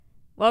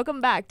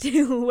Welcome back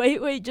to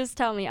Wait, Just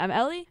Tell Me. I'm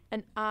Ellie.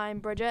 And I'm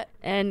Bridget.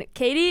 And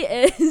Katie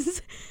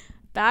is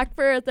back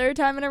for a third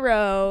time in a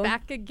row.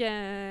 Back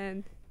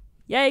again.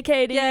 Yay,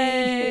 Katie.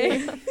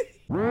 Yay.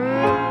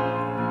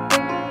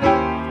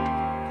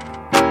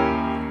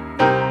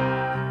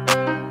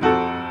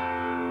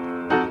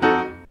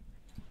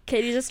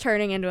 Katie's just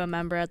turning into a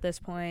member at this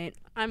point.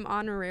 I'm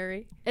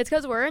honorary. It's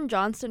because we're in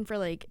Johnston for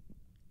like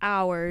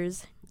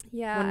hours.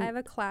 Yeah, I have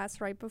a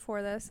class right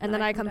before this. And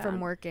then I come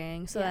from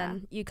working. So Yeah.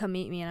 then you come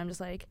meet me and I'm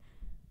just like,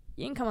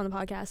 you can come on the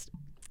podcast.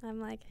 I'm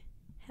like,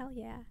 hell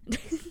yeah.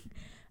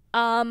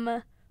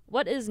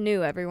 What is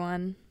new,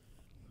 everyone?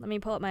 Let me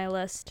pull up my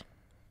list.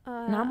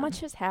 Not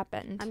much has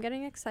happened. I'm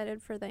getting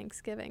excited for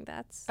Thanksgiving.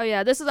 Oh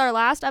yeah, this is our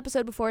last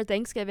episode before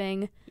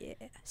Thanksgiving. Yeah.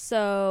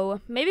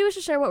 So maybe we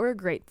should share what we're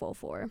grateful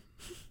for.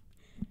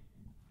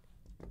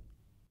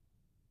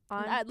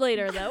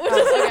 Later though.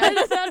 It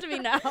doesn't have to be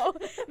now.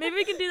 Maybe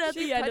we can do that at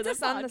the end of the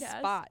podcast. On the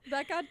spot.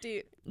 That got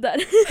deep.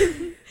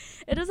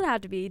 It doesn't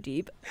have to be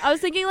deep. I was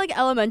thinking like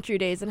elementary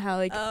days and how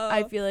like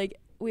I feel like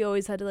we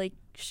always had to like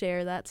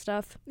share that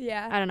stuff.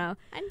 Yeah. I don't know.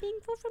 I'm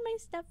thankful for my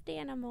stuffed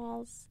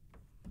animals.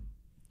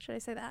 Should I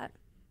say that?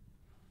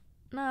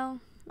 No.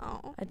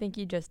 Oh. I think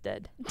you just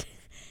did.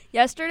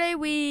 Yesterday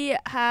we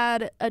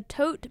had a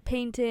tote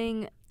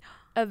painting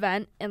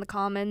event in the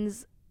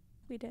Commons.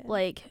 We did.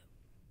 Like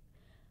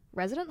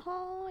resident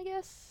hall, I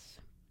guess.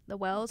 The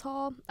Wells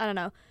Hall. I don't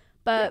know.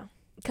 But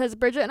because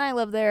Bridget and I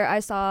live there, I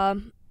saw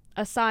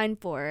a sign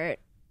for it.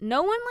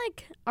 No one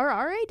our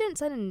RA didn't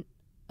send in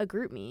a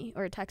group me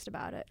or a text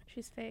about it.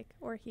 She's fake.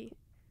 Or he.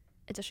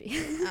 It's a she.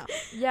 Oh.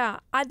 Yeah,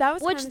 that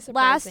was Which kinda surprising.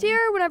 last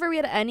year, whenever we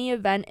had any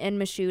event in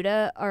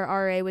Mashuda, our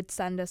RA would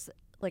send us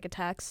like a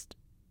text.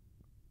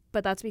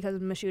 But that's because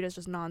Mashuda's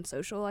just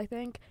non-social, I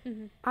think.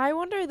 Mm-hmm. I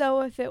wonder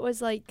though if it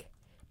was like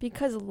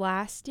because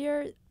last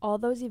year all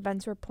those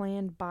events were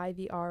planned by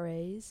the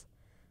RAs.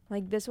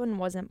 Like this one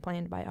wasn't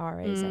planned by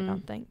RAs, I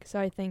don't think. So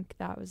I think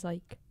that was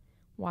like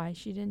why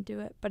she didn't do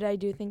it. But I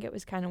do think it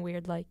was kind of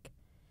weird, like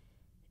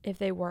if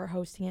they were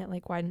hosting it,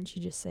 like why didn't she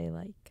just say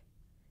like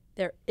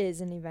there is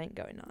an event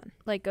going on?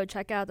 Like, go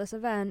check out this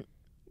event.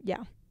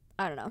 Yeah.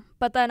 I don't know.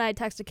 But then I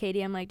texted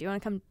Katie. I'm like, do you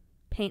want to come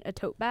paint a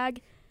tote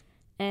bag?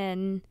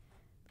 And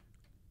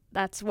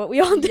that's what we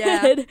all did.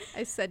 Yeah.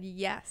 I said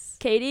yes.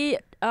 Katie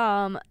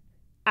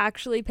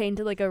actually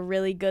painted like a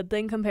really good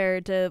thing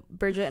compared to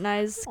Bridget and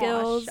I's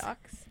skills. Aw,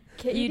 shucks.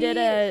 You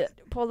did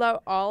pulled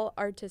out all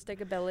artistic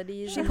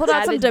abilities. She pulled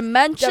out some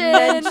dimension,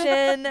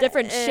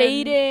 different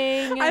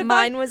shading.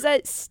 Mine was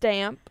a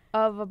stamp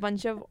of a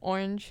bunch of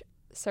orange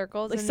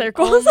circles. Like and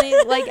circles? The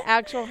only like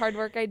actual hard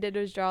work I did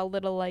was draw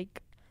little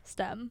like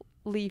stem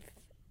leaf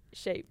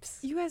shapes.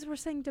 You guys were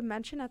saying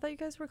dementia? I thought you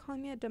guys were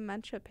calling me a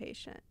dementia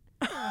patient.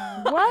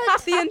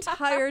 What? The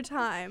entire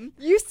time.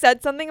 You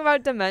said something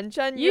about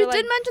dementia. And You you're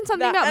did like, mention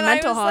something that- about and I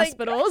mental was like,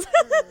 hospitals.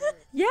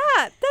 Yeah,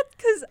 that's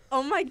because,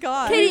 oh my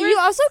God. Katie, you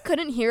also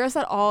couldn't hear us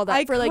at all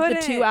I for like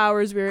the 2 couldn't.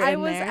 hours we were I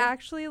in was there.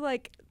 actually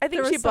like, I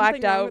think there she was something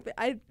blacked wrong out. with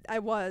it. I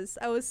was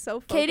so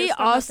focused Katie on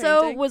the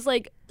also painting. was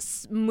like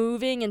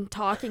moving and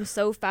talking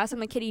so fast. I'm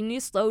like, Katie, you need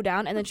to slow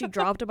down. And then she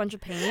dropped a bunch of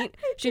paint.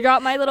 She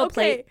dropped my little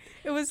plate.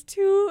 It was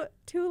two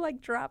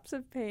like drops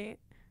of paint.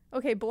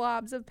 Okay,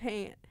 blobs of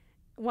paint.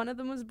 One of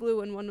them was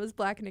blue and one was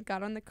black, and it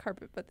got on the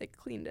carpet, but they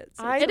cleaned it.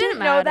 So I It didn't didn't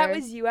know that matter.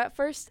 was you at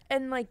first,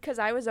 and like, cause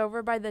I was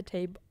over by the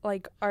table,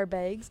 like our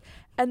bags,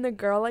 and the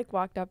girl like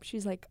walked up.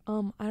 She's like, I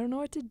don't know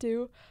what to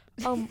do.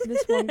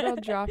 This one girl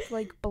dropped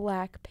like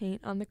black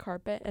paint on the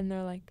carpet, and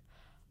they're like,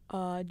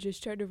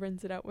 just try to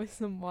rinse it out with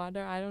some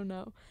water. I don't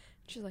know.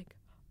 She's like,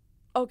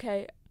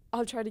 okay,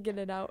 I'll try to get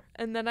it out.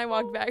 And then I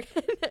walk back,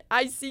 and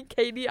I see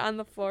Katie on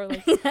the floor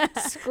like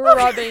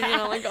scrubbing,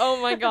 and I'm like,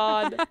 oh my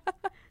God.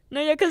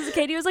 No, yeah, because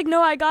Katie was like,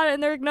 no, I got it.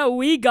 And they're like, no,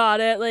 we got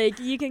it. Like,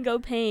 you can go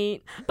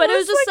paint. But it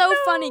was just like, so no.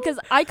 funny because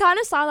I kind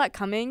of saw that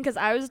coming because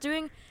I was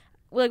doing,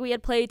 like, we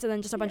had plates and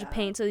then just a bunch of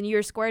paint. So then you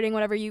were squirting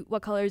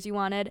what colors you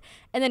wanted.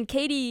 And then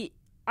Katie,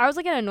 I was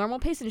like at a normal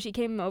pace and she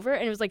came over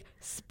and it was like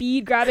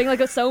speed grabbing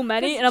like so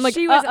many. And I'm like,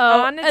 she was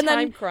on a and time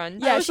then,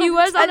 crunch. Yeah, she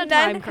was on a time crunch.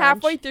 And then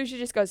halfway crunch. through, she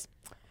just goes,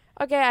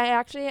 okay, I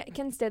actually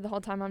can stay the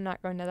whole time. I'm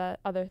not going to that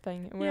other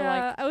thing. And we were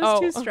like, I was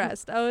too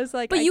stressed. I was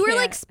like, But I you were can't.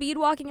 like speed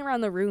walking around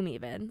the room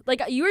even.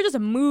 Like you were just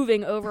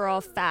moving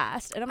overall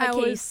fast. And I'm like, I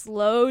Katie, was-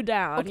 slow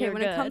down. Okay, You're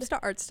when good. it comes to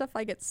art stuff,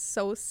 I get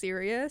so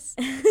serious.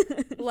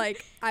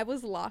 Like, I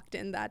was locked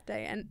in that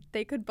day, and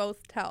they could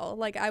both tell.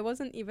 Like, I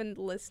wasn't even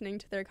listening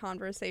to their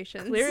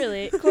conversations.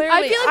 Clearly. clearly,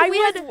 I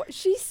feel like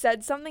she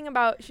said something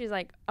about, she's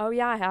like, oh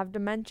yeah, I have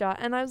dementia.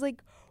 And I was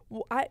like,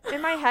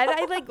 in my head,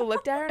 I like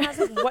looked at her and I was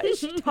like, what is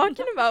she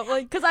talking about?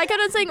 Like, Because I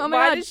kept on saying, oh my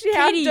why God, does she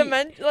Katie, have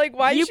dementia? Like,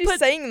 why you is she put-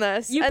 saying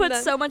this? you And put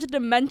then- so much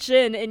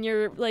dimension in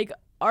your like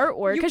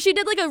artwork. Because she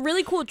did like a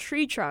really cool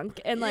tree trunk.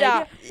 And like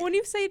Yeah. When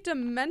you say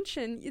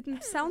dimension,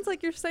 it sounds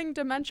like you're saying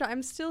dementia.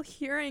 I'm still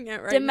hearing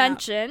it right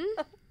dimension.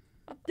 now.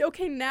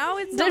 Okay, now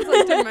it sounds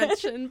like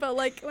dimension, but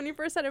like when you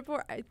first said it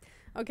before,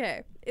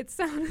 Okay, it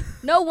sounds.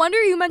 No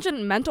wonder you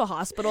mentioned mental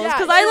hospitals Yeah,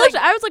 because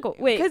you're I was like,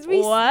 wait,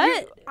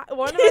 what?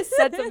 One of us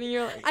said something.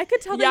 You're like, I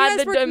could tell that yeah, you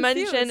guys the were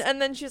dimension, confused.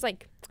 and then she's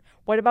like,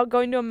 what about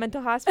going to a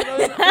mental hospital?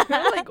 And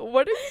I'm like,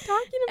 what are you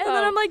talking about? And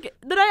then I'm like,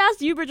 then I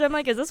asked you, Bridget, I'm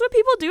like, is this what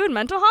people do in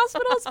mental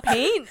hospitals?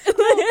 Paint?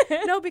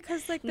 No,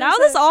 because like Now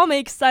there's this all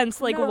makes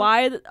sense, like No.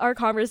 why our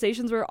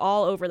conversations were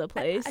all over the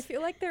place. I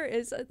feel like there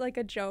is like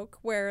a joke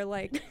where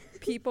like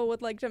people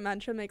with like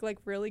dementia make like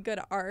really good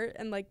art,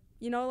 and like,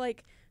 you know,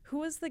 like who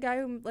was the guy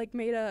who like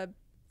made a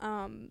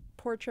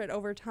portrait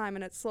over time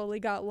and it slowly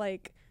got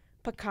like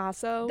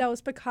Picasso. that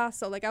was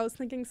Picasso. Like I was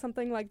thinking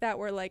something like that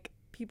where like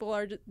people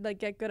are just, like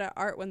get good at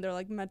art when they're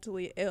like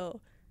mentally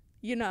ill,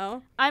 you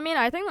know? I mean,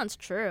 I think that's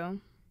true.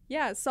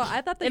 Yeah, so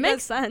I thought that It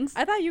makes sense.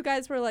 I thought you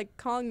guys were like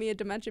calling me a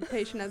dementia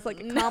patient as like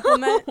a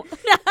compliment.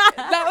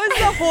 That was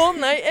the whole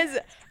night. Is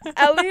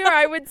Ellie or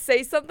I would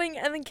say something,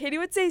 and then Katie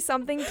would say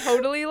something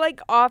totally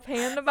like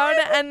offhand about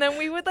it, and then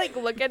we would like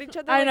look at each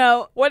other. I like,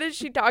 know. What is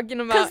she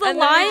talking about? 'Cause the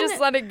And then we line- just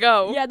let it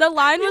go. Yeah, the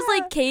line was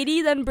like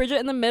Katie, then Bridget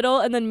in the middle,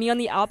 and then me on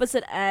the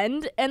opposite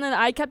end. And then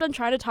I kept on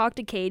trying to talk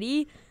to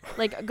Katie,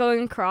 like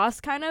going across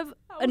kind of,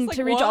 and like,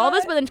 to reach all of us.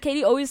 what? But then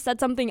Katie always said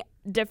something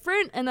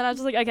different, and then I was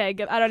just like, okay,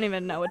 I don't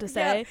even know what to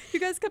say. Yeah, you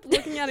guys kept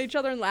looking at each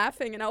other and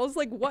laughing, and I was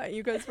like, what?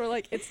 You guys were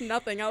like, it's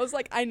nothing. I was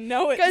like, I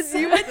know it's Because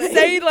you would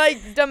say like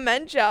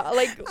dementia,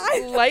 like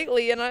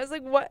lightly, and I was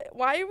like, "What?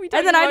 Why are we?" talking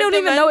And then I about don't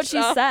even know what she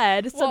dementia?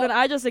 said, so Well- then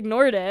I just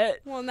ignored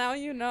it. Well, now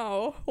you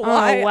know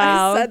why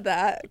wow. I said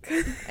that.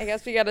 I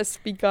guess we gotta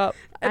speak up.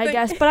 I think-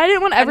 guess, but I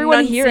didn't want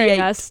everyone hearing Enunciate.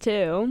 us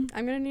too.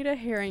 I'm gonna need a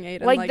hearing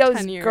aid in Like like those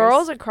 10 years.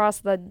 girls across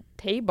the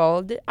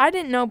table. I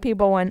didn't know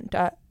people went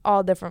to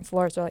all different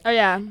floors. So like, Oh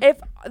yeah. if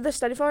the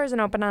study floor isn't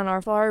open on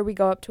our floor, we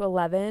go up to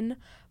 11.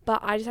 But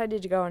I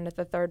decided to go into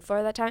the third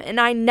floor that time, and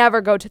I never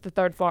go to the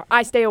third floor.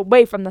 I stay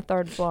away from the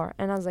third floor.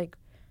 And I was like,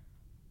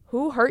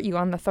 who hurt you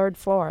on the third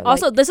floor?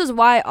 Also, Like, this is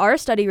why our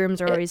study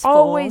rooms are always it's full.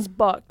 always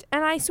booked.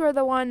 And I swear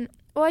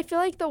I feel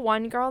like the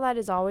one girl that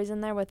is always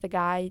in there with the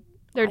guy,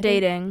 They're I think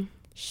dating.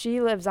 she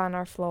lives on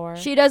our floor.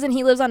 She doesn't.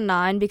 He lives on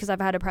 9 because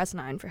I've had to press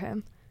 9 for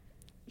him.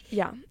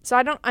 Yeah.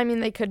 So I mean,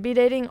 they could be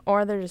dating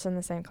or they're just in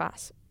the same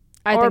class.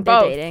 I Or think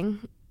both. they're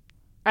dating.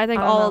 I think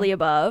I don't all know. of the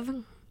above.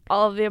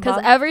 All of the Because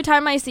above. every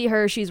time I see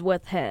her, she's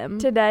with him.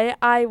 Today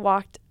I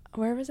walked,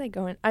 where was I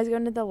going? I was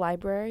going to the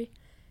library,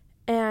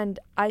 and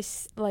I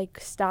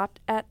stopped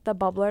at the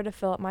bubbler to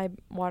fill up my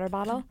water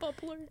bottle.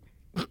 Bubbler.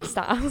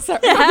 Stop. I'm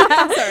sorry.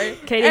 Sorry.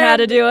 Katie had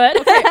to do it.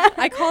 Okay,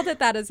 I called it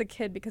that as a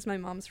kid because my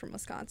mom's from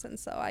Wisconsin,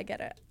 so I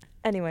get it.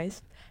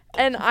 Anyways,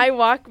 and I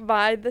walk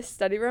by the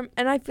study room,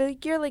 and I feel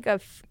like you're like a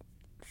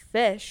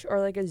fish or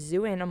like a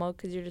zoo animal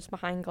because you're just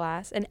behind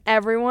glass, and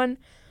everyone,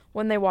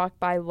 when they walk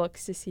by,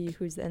 looks to see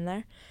who's in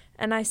there.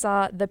 And I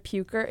saw the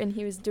puker, and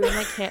he was doing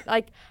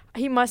like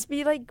he must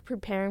be like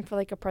preparing for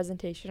like a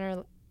presentation,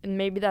 or and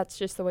maybe that's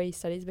just the way he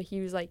studies. But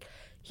he was like,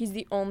 he's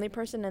the only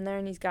person in there,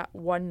 and he's got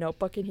one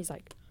notebook, and he's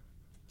like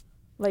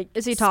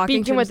Is he talking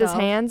speaking to with his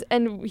himself? hands,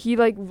 and he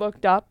like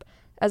looked up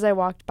as I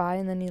walked by,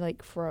 and then he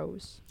like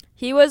froze.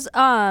 He was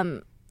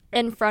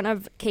in front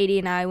of Katie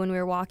and I when we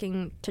were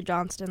walking to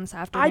Johnston this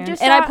afternoon. I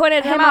just and saw I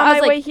pointed him him out. on I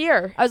was my way like,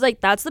 here.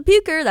 that's the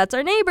puker. That's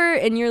our neighbor.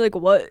 And you're like,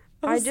 what?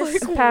 I was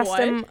just like, passed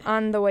what? him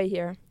on the way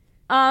here.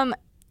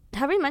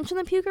 Have we mentioned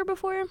the puker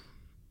before?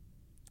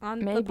 On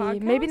the Maybe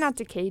podcast? not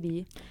to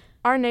Katie.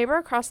 Our neighbor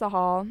across the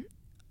hall,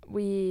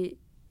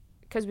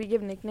 because we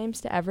give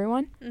nicknames to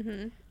everyone.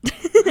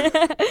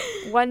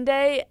 Mm-hmm. One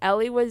day,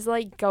 Ellie was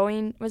like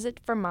going, was it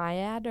for my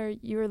ad or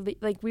you were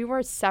we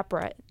were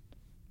separate.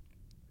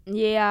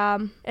 Yeah.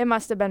 It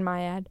must have been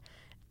my ad.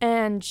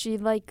 And she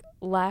like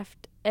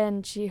left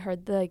and she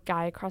heard the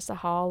guy across the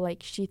hall,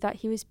 like she thought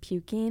he was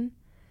puking.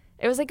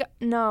 It was like,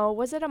 no,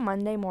 was it a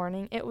Monday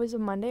morning? It was a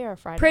Monday or a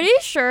Friday. Pretty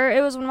sure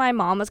it was when my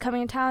mom was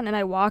coming to town and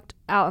I walked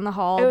out in the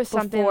hall It was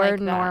something before like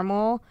that.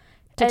 normal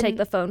to take And-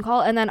 the phone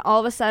call. And then all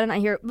of a sudden I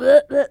hear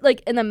bleh, bleh,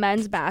 like in the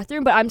men's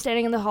bathroom, but I'm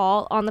standing in the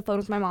hall on the phone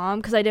with my mom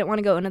because I didn't want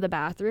to go into the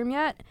bathroom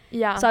yet.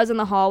 Yeah. So I was in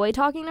the hallway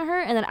talking to her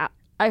and then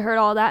I heard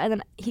all that and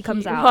then he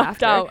comes out walked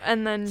after. out,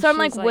 and then So I'm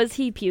like, she's was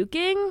he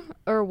puking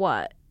or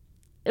what?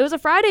 It was a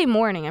Friday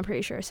morning, I'm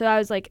pretty sure. So I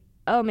was like,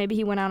 oh, maybe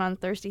he went out on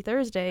Thursday.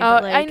 Oh,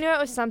 But like, I knew it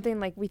was something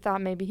like we thought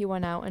maybe he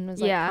went out and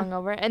was like Yeah.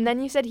 hungover. And then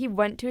you said he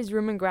went to his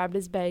room and grabbed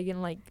his bag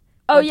and like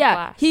Oh went to yeah,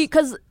 class.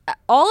 because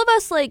all of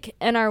us like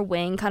in our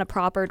wing kind of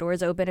prop our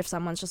doors open if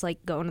someone's just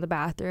like going to the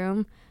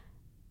bathroom,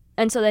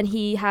 and so then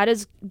he had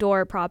his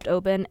door propped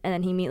open and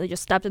then he immediately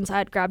just stepped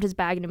inside, grabbed his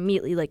bag, and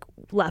immediately like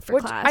left for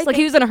Which class. I Like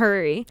he think- was in a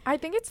hurry. I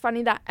think it's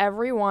funny that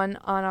everyone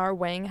on our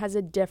wing has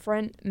a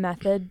different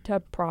method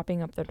to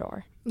propping up their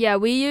door. Yeah,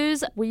 we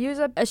use We use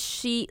a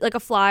sheet like a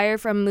flyer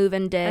from Move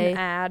In Day. an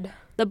ad.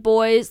 The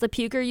boys, the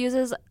puker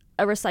uses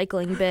a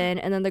recycling bin,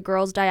 and then the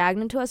girls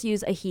diagonal to us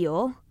use a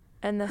heel.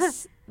 And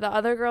the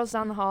other girls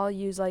down the hall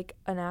use like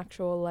an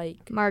actual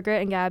like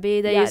Margaret and Gabby,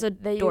 they use a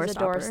door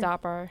stopper.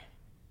 stopper.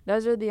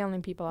 Those are the only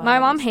people. My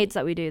I've mom ever hates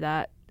that we do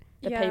that.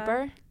 seen. the Yeah.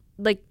 paper.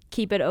 Like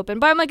keep it open,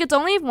 but I'm like, it's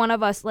only if one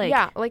of us like.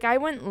 Yeah, like I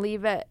wouldn't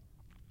leave it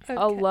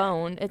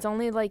alone. It's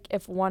only like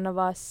if one of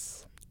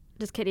us.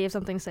 Does Kitty have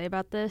something to say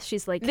about this?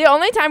 She's like The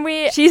only time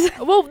she's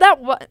well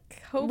that what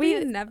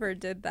Kobe never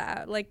did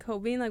that. Like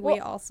Kobe and we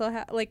also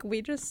had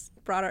we just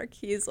brought our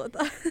keys with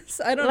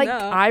us. I don't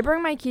know. I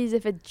bring my keys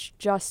if it's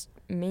just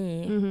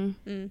me.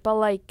 Mm-hmm.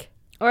 But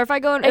or if I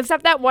go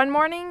except that one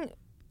morning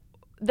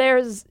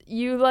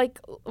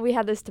we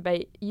had this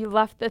debate. You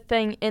left the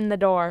thing in the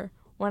door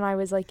when I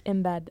was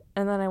in bed,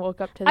 and then I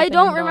woke up to the I thing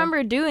don't in the door.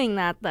 remember doing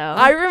that though.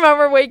 I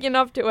remember waking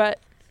up to it.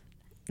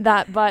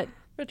 But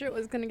Bridget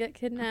was gonna get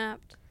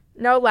kidnapped.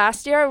 no,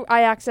 last year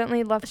I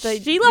accidentally left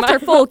she left her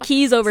full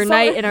keys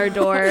overnight in our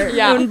door.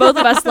 Yeah. When both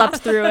of us slept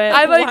through it.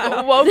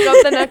 I woke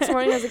up the next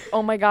morning. I was like,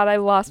 oh my God, I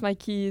lost my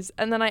keys.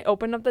 And then I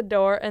opened up the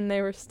door and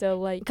they were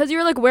still because you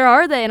were like, where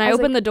are they? And I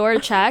opened like, the door to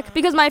check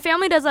because my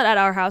family does that at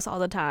our house all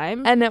the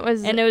time. And it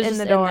was just in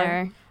the door. in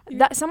there.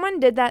 That someone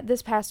did that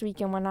this past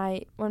weekend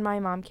when my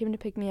mom came to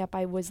pick me up.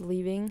 I was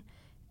leaving,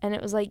 and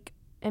it was it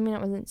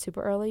wasn't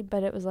super early,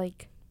 but it was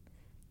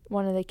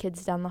one of the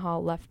kids down the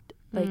hall left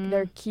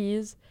their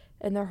keys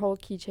and their whole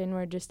keychain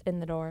were just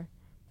in the door.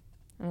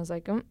 And I was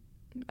like,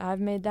 I've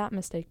made that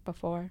mistake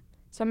before.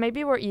 So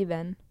maybe we're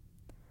even.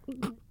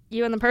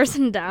 You and the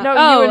person down. No,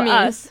 you and me.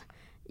 Us.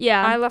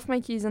 Yeah. I left my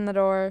keys in the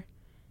door.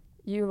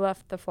 You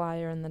left the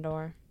flyer in the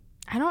door.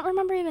 I don't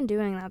remember even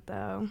doing that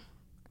though.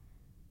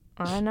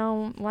 I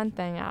know one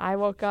thing. I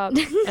woke up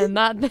and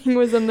that thing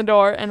was in the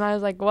door, and I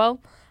was like,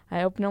 well,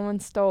 I hope no one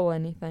stole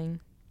anything.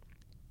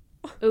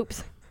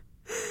 Oops.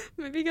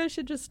 Maybe you guys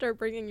should just start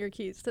bringing your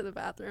keys to the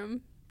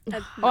bathroom.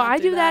 I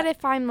do that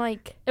if I'm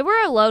if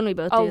we're alone, we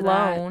both do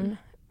that. Alone.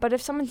 But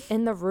if someone's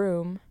in the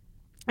room.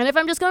 And if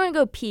I'm just going to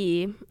go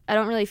pee, I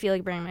don't really feel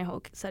like bringing my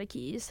whole set of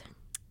keys.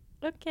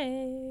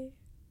 Okay.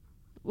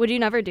 Would you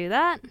never do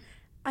that?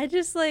 I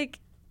just I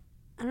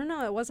don't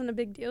know. It wasn't a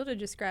big deal to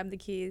just grab the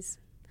keys.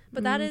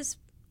 But that is,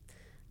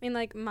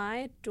 my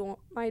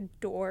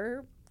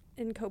door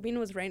in Cobine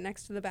was right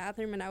next to the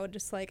bathroom, and I would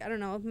just I don't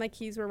know, if my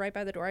keys were right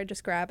by the door, I'd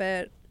just grab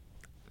it,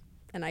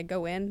 and I'd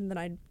go in, and then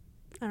I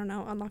don't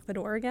know, unlock the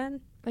door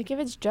again. If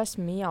it's just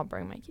me, I'll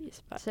bring my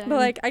keys.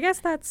 But I guess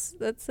that's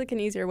an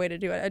easier way to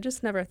do it. I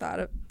just never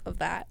thought of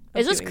that.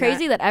 It's just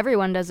crazy that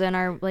everyone does it in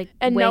our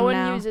and no one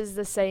now. uses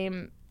the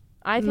same.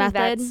 I think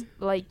method.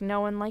 That's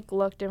no one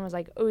looked and was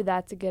like, oh,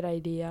 that's a good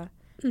idea.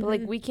 Mm-hmm.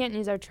 But we can't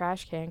use our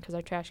trash can because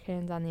our trash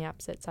can's on the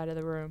opposite side of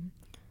the room.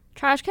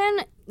 Trash can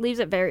leaves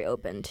it very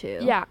open too.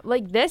 Yeah,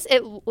 this,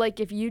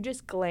 if you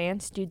just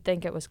glanced, you'd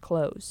think it was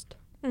closed.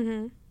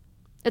 Mm-hmm.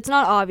 It's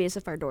not obvious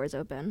if our door's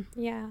open.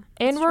 Yeah.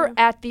 And we're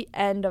at the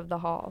end of the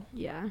hall.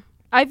 Yeah.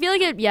 I feel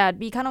like it'd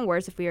be kind of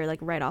worse if we were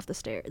right off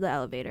the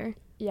elevator.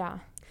 Yeah.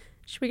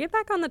 Should we get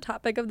back on the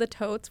topic of the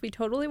totes? We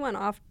totally went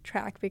off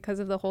track because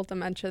of the whole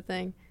dementia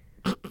thing.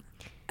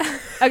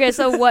 Okay,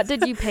 so what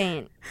did you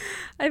paint?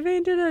 I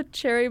painted a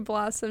cherry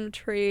blossom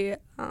tree.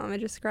 I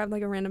just grabbed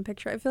a random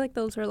picture. I feel like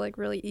those are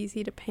really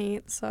easy to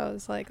paint, so I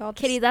was like, I'll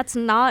just... Kitty, that's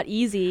not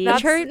easy. I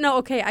can't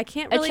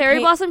really a cherry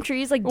paint... blossom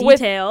tree is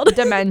detailed. With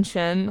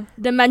dimension.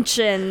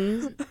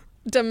 Dimension.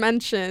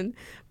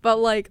 But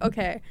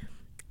okay,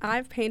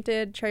 I've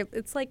painted cherry...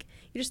 It's you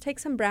just take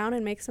some brown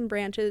and make some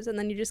branches, and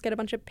then you just get a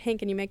bunch of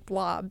pink and you make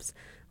blobs.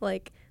 I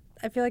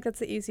feel like that's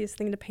the easiest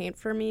thing to paint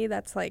for me.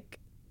 That's that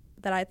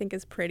I think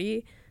is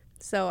pretty.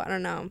 So I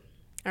don't know.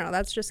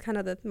 That's just kind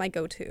of my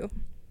go-to.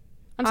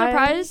 I'm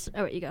surprised.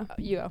 Wait, you go.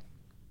 You go.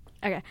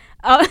 Okay.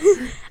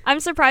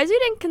 I'm surprised you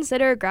didn't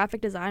consider a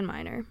graphic design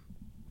minor.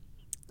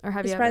 Or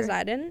have you surprised ever?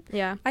 I didn't?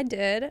 Yeah. I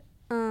did.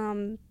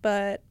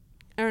 But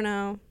I don't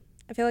know.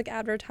 I feel like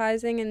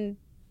advertising and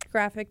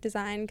graphic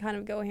design kind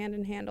of go hand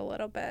in hand a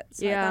little bit.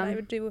 So I thought I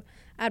would do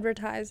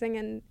advertising,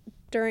 and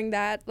during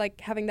that,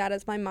 having that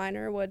as my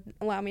minor would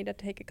allow me to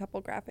take a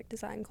couple graphic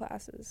design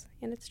classes.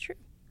 And it's true.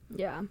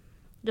 Yeah.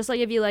 Just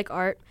if you like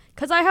art.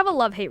 Because I have a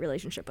love-hate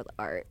relationship with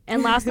art.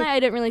 And last night I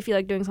didn't really feel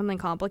like doing something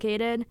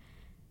complicated.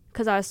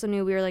 Because I also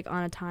knew we were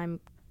on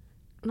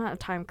not a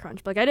time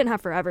crunch, but I didn't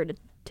have forever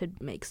to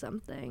make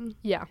something.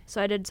 Yeah.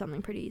 So I did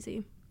something pretty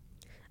easy.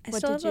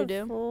 What did you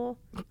do?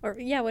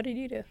 What did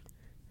you do?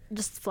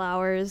 Just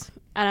flowers.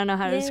 I don't know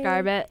how to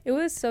describe it. It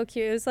was so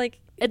cute. It was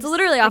it's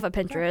literally off of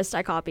Pinterest.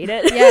 I copied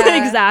it.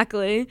 Yeah.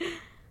 Exactly.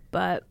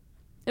 But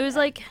it was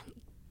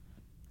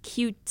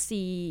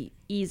cutesy,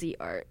 easy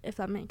art, if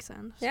that makes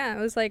sense.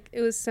 Yeah,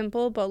 it was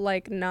simple, but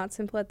not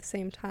simple at the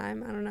same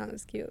time. I don't know. It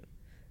was cute.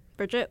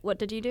 Bridget, what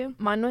did you do?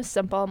 Mine was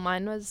simple.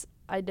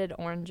 I did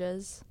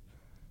oranges.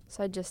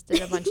 So I just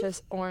did a bunch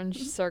of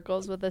orange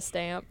circles with a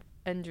stamp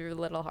and drew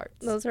little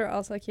hearts. Those are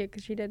also cute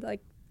because she did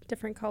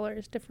different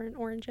colors, different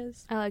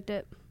oranges. I liked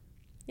it.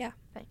 Yeah.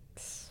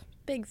 Thanks.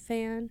 Big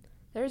fan.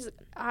 There's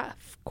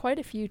quite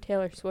a few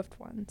Taylor Swift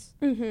ones.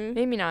 Mm-hmm.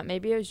 Maybe not.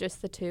 Maybe it was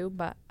just the two,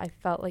 but I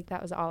felt like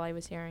that was all I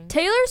was hearing.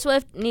 Taylor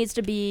Swift needs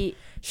to be...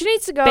 She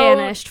needs to go...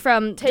 banished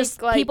from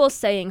just people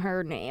saying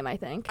her name, I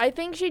think. I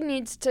think she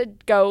needs to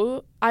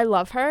go... I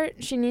love her.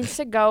 She needs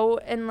to go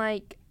and,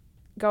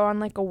 go on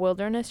like a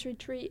wilderness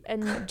retreat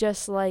and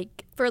just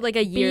like For like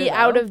a year. be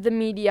out of the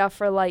media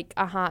for like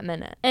a hot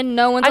minute. And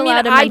no one's I mean,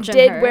 allowed to I mention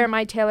did her. wear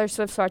my Taylor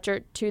Swift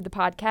sweatshirt to the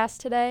podcast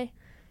today,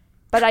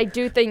 but I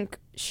do think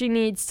she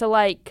needs to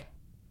like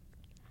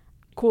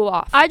cool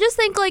off. I just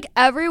think like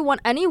everyone,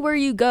 anywhere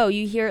you go,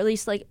 you hear at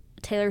least like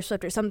Taylor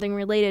Swift or something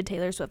related to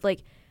Taylor Swift.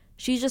 Like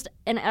she's just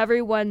in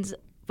everyone's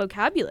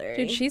vocabulary.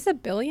 Dude, she's a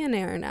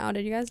billionaire now.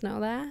 Did you guys know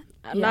that?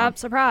 I'm not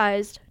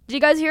surprised. Did you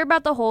guys hear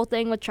about the whole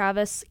thing with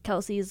Travis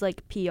Kelce's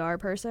like PR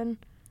person?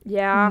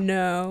 Yeah.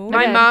 No.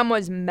 My Okay. mom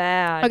was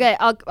mad. Okay,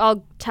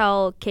 I'll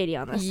tell Katie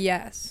on this.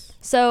 Yes.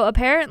 So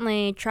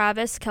apparently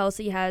Travis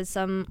Kelce has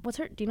some, what's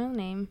her, do you know the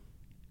name?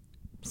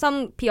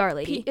 Some PR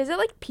lady. Is it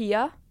like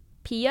Pia?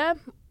 Pia?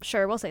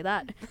 Sure, we'll say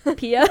that.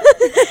 Pia.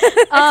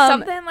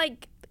 Something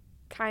like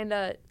kind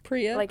of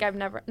Priya. like I've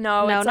never.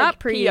 No, no, it's not like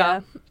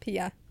Priya.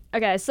 Pia.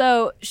 Okay,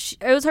 so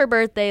it was her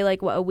birthday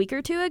like what, a week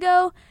or two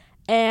ago,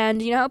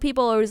 and you know how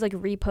people always like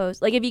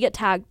repost, like if you get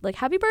tagged like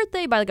happy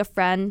birthday by like a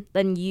friend,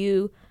 then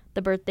you,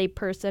 the birthday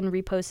person,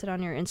 repost it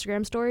on your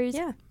Instagram stories.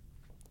 Yeah.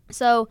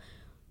 So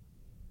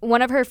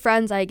one of her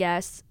friends, I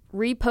guess,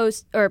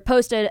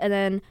 posted and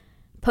then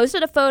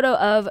posted a photo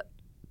of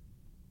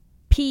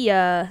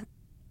Pia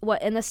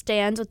in the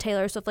stands with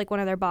Taylor Swift, like one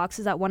of their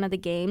boxes at one of the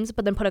games,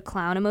 but then put a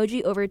clown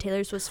emoji over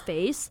Taylor Swift's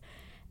face.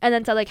 And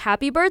then said like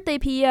happy birthday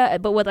Pia,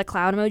 but with a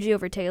clown emoji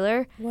over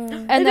Taylor. Whoa.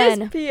 And it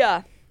then is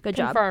Pia. good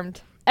job.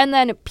 Confirmed. And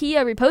then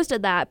Pia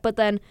reposted that, but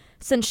then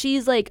since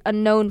she's like a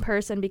known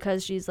person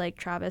because she's like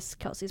Travis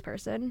Kelce's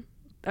person,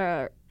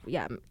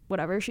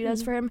 whatever she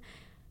does for him,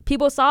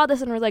 people saw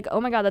this and were like, oh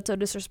my god, that's so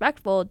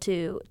disrespectful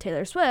to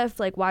Taylor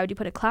Swift. Like, why would you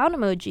put a clown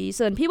emoji?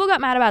 So then people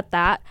got mad about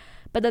that,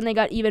 but then they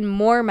got even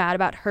more mad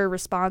about her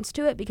response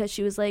to it because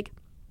she was like,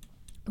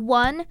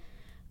 one,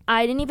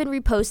 I didn't even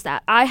repost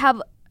that. I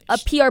have a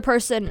PR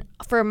person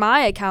for my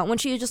account when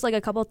she was just like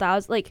a couple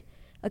thousand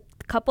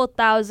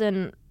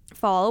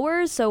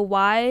followers. So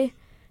why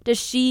does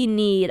she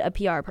need a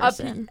PR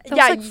person? That was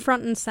like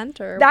front and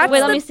center. That's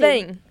Wait, let the me see.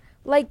 thing.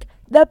 Like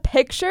the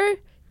picture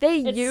they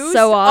It's used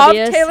so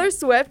obvious. of Taylor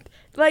Swift,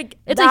 like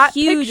It's a that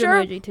huge picture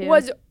emoji, too.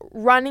 was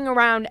running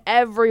around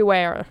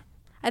everywhere.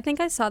 I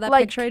think I saw that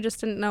Like- picture. I just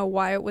didn't know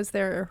why it was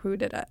there or who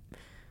did it.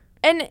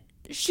 And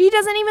she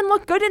doesn't even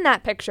look good in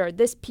that picture,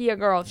 this Pia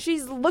girl.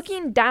 She's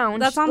looking down.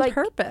 That's She's on like,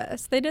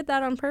 purpose. They did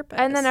that on purpose.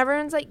 And then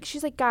everyone's like,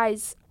 she's like,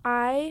 guys,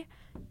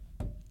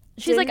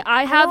 She's like,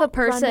 I have a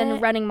person run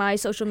it. running my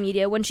social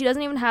media when she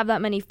doesn't even have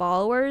that many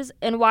followers.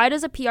 And why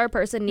does a PR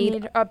person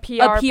need a a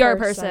PR,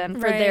 person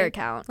for Right. their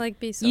account? like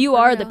be so You for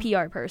are real. the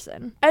PR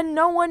person. And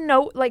no one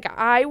like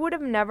I would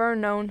have never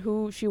known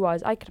who she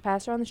was. I could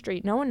pass her on the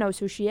street. No one knows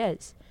who she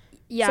is.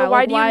 Yeah. So like,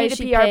 why do you why need is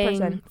a she PR paying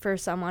person? for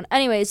someone?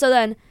 Anyway, so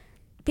then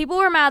people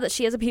were mad that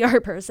she is a PR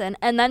person,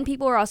 and then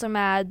people were also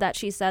mad that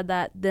she said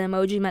that the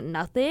emoji meant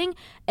nothing,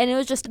 and it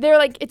was just, They're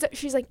like,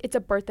 she's like, it's a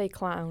birthday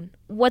clown.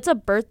 what's a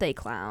birthday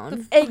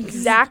clown?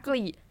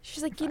 Exactly.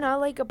 She's like,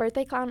 like a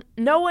birthday clown.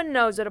 No one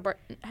knows what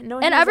no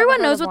one And has everyone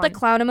ever heard knows of what the one.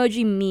 clown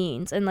emoji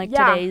means in like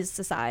Yeah. today's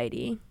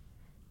society.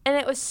 And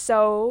it was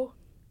so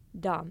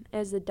dumb. It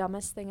was the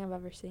dumbest thing I've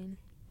ever seen.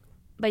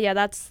 But yeah,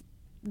 that's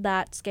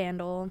that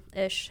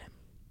scandal-ish.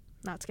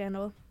 Not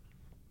scandal.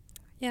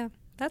 Yeah,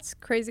 that's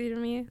crazy to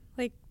me.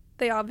 Like,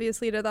 they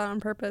obviously did that on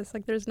purpose.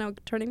 Like, there's no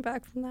turning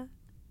back from that.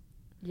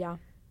 Yeah.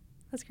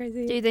 That's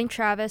crazy. Do you think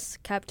Travis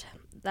kept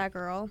that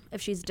girl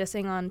if she's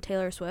dissing on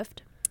Taylor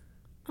Swift?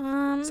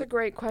 That's a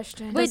great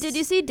question. Wait, did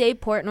you see Dave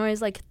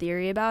Portnoy's like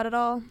theory about it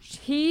all?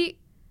 He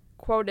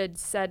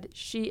said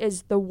she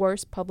is the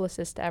worst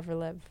publicist to ever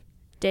live.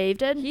 Dave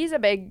did? He's a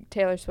big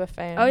Taylor Swift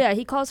fan. Oh yeah,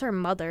 he calls her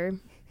mother,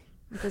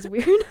 which is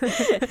weird.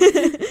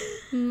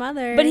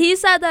 Mother. But he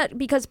said that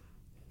because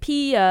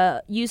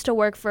Pia used to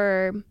work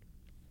for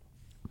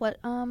what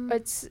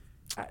It's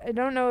I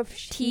don't know if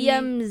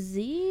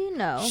TMZ?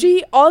 No.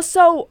 She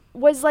also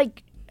was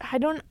like,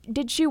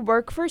 did she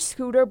work for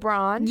Scooter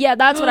Braun? Yeah,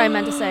 that's what I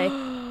meant to say.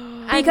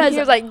 Because Because he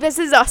was like, this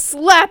is a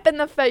slap in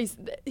the face.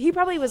 He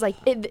probably was like,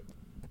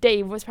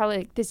 Dave was probably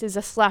like, this is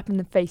a slap in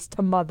the face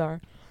to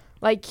mother.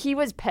 Like, he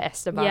was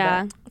pissed about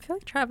yeah. it. I feel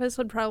like Travis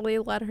would probably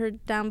let her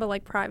down, but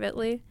like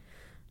privately.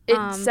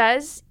 It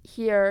says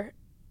here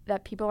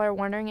that people are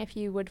wondering if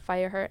he would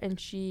fire her, and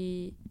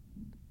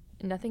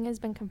nothing has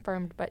been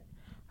confirmed, but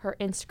her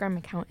Instagram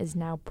account is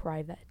now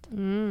private.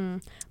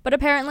 But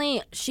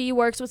apparently she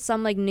works with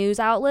some like news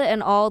outlet,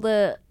 and all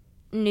the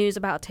news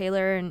about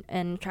Taylor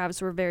and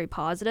Travis were very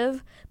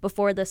positive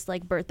before this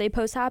like birthday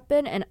post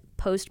happened, and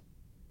post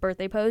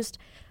birthday post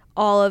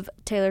all of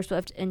Taylor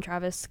Swift and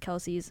Travis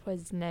Kelce's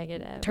Was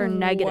negative. turned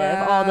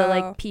negative, all the Wow.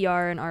 like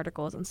PR and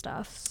articles and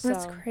stuff.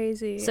 That's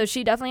crazy. So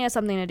she definitely has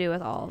something to do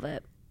with all of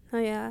it. Oh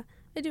yeah,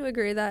 I do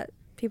agree that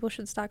people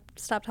should stop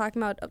talking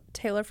about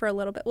Taylor for a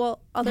little bit. Well,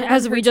 other than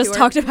As her we just tour.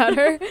 talked about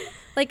her.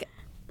 Like,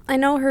 I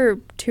know her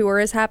tour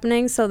is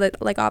happening, so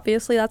that like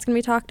obviously that's gonna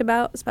be talked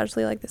about,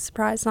 especially like the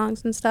surprise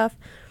songs and stuff.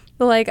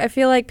 But like, I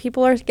feel like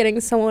people are getting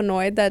so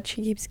annoyed that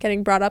she keeps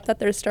getting brought up that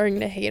they're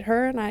starting to hate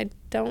her, and I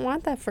don't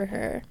want that for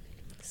her.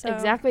 So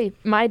Exactly.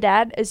 My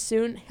dad,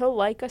 he'll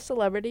like a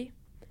celebrity,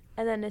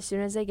 and then as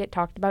soon as they get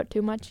talked about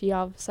too much, he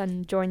all of a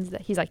sudden joins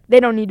he's like, they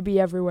don't need to be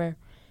everywhere.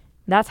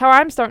 That's how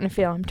I'm starting to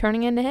feel. I'm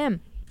turning into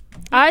him.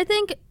 I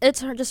think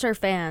it's just her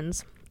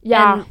fans.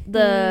 Yeah.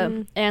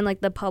 And like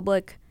the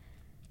public.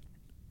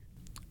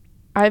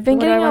 I've been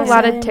What getting do I a wanna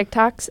lot say? of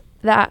TikToks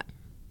that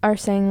are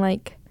saying,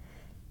 like,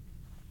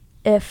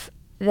 if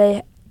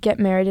they get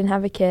married and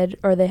have a kid,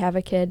 or they have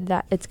a kid,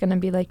 that it's going to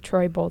be like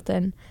Troy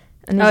Bolton.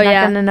 And he's not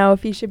going to know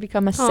if he should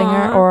become a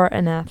singer Aw. or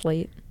an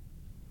athlete.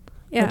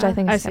 yeah. Which I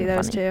think I is see kind of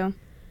those funny. too.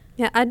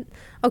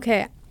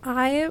 Yeah,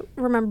 I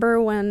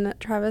remember when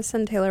Travis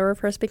and Taylor were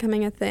first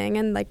becoming a thing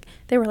and like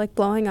they were like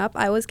blowing up.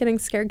 I was getting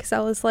scared because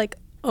I was like,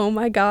 oh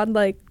my god,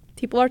 like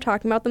people are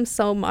talking about them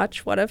so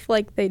much. What if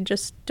like they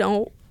just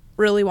don't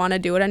really want to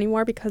do it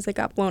anymore because they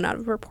got blown out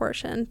of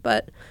proportion?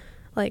 But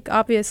like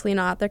obviously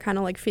not. They're kind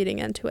of like feeding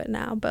into it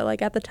now. But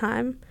like at the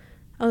time,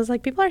 I was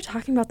like, people are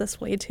talking about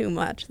this way too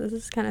much. This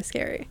is kind of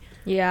scary.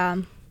 Yeah.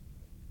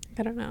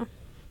 I don't know.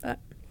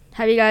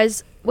 Have you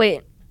guys?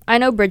 Wait. I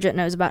know Bridget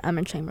knows about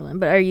Emma Chamberlain,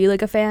 but are you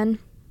like a fan?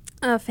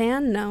 A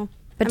fan? No.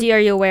 But are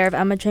you aware of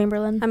Emma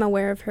Chamberlain? I'm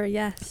aware of her,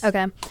 yes.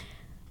 Okay.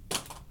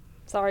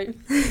 Sorry.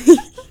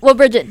 Well,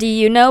 Bridget, do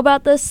you know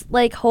about this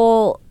like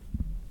whole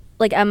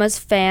like Emma's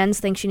fans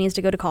think she needs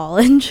to go to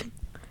college?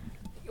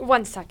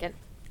 1 second.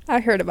 I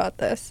heard about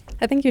this.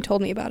 I think you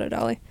told me about it,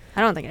 Ollie.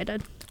 I don't think I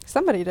did.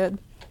 Somebody did.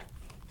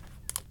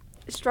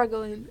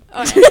 Struggling.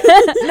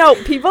 No,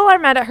 people are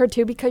mad at her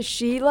too because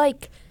she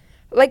like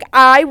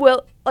I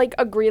will like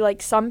agree,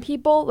 like some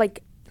people,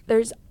 like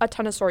there's a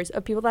ton of stories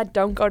of people that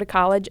don't go to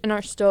college and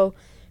are still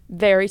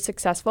very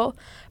successful,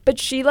 but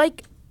she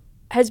like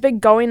has been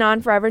going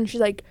on forever and she's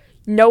like,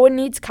 no one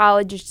needs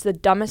college, it's the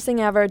dumbest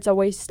thing ever, it's a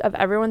waste of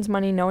everyone's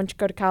money, no one should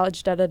go to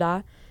college, da da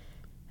da.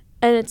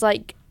 And it's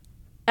like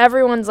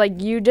everyone's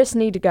like, you just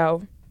need to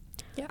go.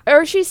 Yeah.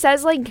 Or she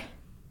says like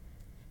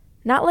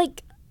not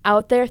like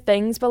out there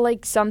things, but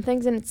like some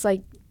things, and it's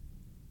like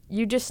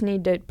you just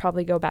need to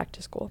probably go back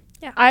to school.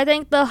 Yeah. I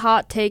think the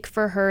hot take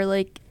for her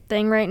like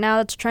thing right now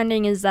that's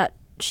trending is that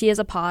she has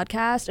a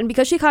podcast, and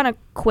because she kind of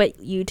quit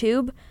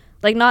YouTube,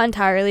 like not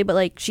entirely, but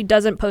like she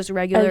doesn't post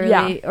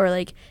regularly, or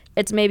like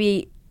it's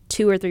maybe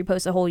 2 or 3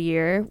 posts a whole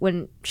year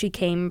when she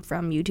came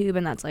from YouTube,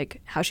 and that's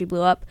like how she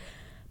blew up.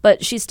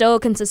 But she still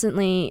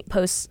consistently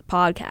posts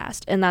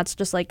podcast, and that's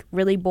just like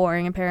really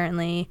boring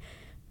apparently.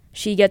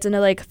 She gets into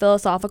like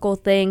philosophical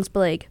things, but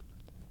like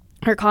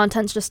her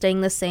content's just staying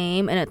the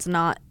same, and it's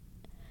not,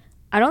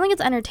 I don't think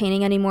it's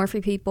entertaining anymore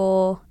for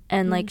people.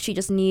 And like she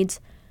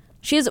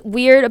has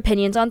weird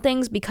opinions on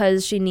things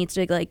because she needs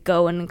to like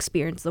go and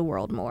experience the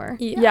world more.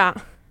 Yeah.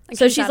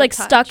 So she's like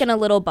stuck in a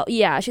little bubble.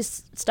 Yeah,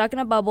 she's stuck in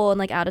a bubble and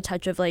like out of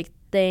touch of like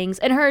things.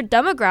 And her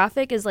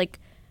demographic is like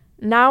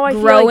Now I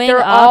feel growing like they're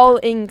up. all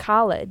in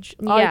college.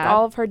 Like Yeah.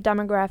 all of her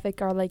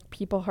demographic are like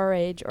people her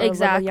age or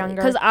exactly a little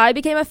younger. because I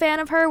became a fan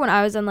of her when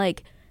I was in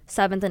like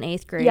 7th and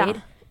 8th grade. Yeah.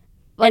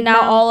 Like And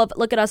now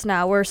look at us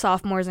now, we're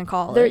sophomores in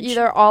college. they're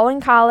either all in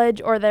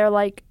college or they're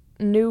like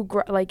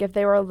like if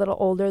they were a little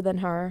older than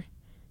her,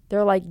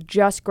 they're like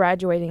just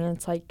graduating, and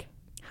it's like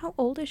How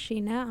old is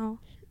she now?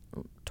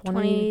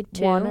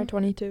 21 or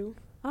 22.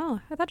 Oh,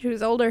 I thought she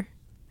was older.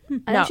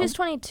 I No. think she's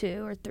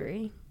 22 or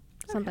 3,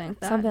 something like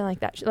that. Something like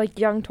that. Like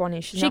young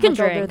 20s. She's She not can much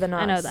older drink. than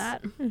us. I know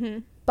that. Mm-hmm.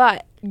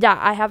 But yeah,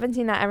 I haven't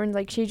seen that. Everyone's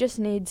like, she just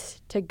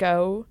needs to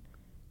go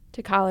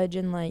to college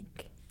and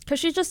like Because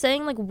she's just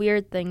saying like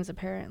weird things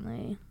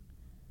apparently.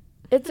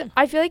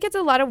 I feel like it's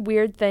a lot of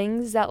weird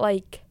things that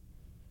like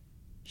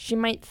she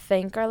might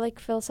think are like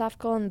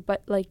philosophical,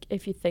 but like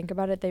if you think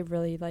about it, they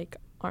really like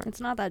aren't.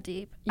 It's not that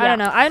deep. Yeah. I don't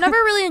know. I never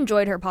really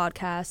enjoyed her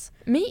podcasts.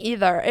 Me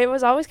either. It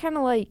was always kind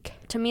of like,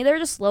 To me, they're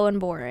just slow and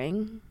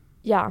boring.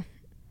 yeah,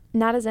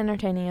 not as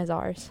entertaining as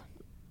ours.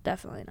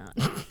 Definitely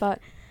not.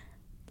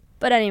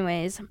 But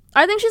anyways,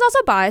 I think she's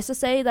also biased to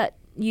say that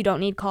you don't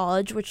need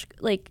college, which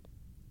like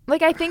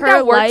like I think Her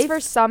that works life- for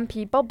some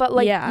people, but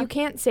like Yeah. you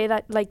can't say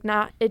that like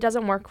it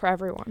doesn't work for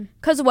everyone.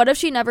 because what if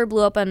she never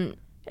blew up on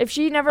If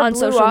she never on blew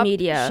social up,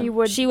 media?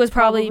 she was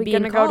probably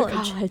being gonna college.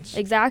 go to college.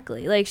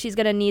 Exactly. Like she's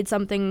gonna need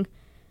something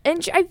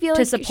And I feel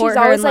to like support she's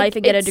her always in like, life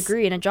and get a it's-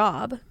 degree and a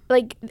job.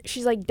 Like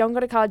she's like, don't go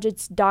to college.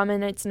 It's dumb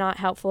and it's not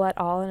helpful at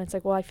all. And it's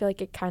like, well, I feel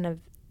like it kind of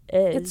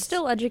is. It's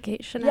still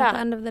education Yeah. at the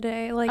end of the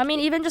day. Like I mean,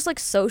 even just like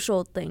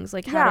social things,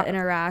 like how Yeah. to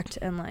interact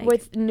and like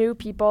with new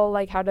people,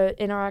 like how to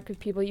interact with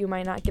people you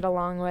might not get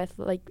along with,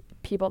 like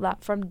people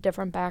that from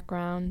different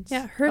backgrounds.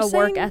 yeah, her a saying,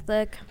 work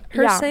ethic.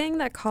 Her Yeah. saying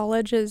that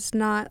college is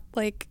not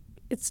like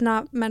it's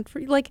not meant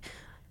for like.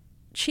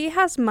 She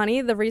has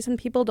money. The reason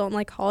people don't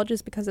like college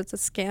is because it's a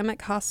scam. It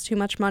costs too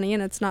much money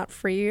and it's not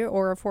free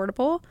or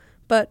affordable.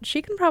 But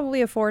she can probably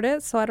afford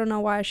it, so I don't know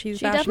why she's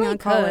She bashing on definitely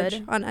college,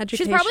 could. on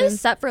education. She's probably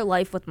set for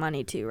life with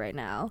money too right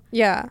now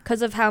yeah.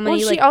 because of how Well, many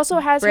she like also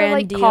has her brand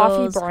like deals.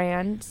 coffee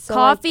brand. So,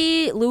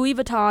 Coffee. Louis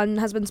Vuitton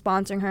has been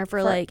sponsoring her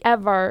for like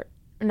ever,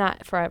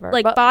 not forever,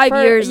 like but 5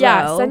 years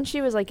Yeah, though. since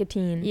she was like a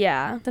teen.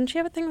 yeah. Didn't she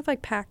have a thing with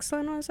like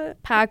PacSun? Was it?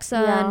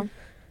 PacSun. Yeah.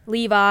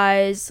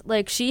 Levi's.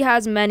 Like, she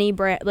has many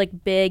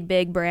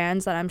big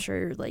brands that I'm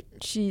sure, like,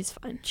 She's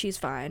fine. she's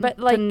fine. But,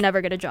 like, could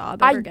never get a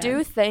job I ever again.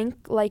 do think,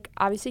 like,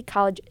 obviously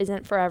college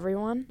isn't for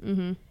everyone.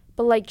 Mm-hmm.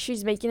 But, like,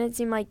 she's making it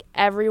seem like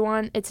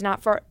it's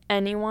not for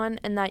anyone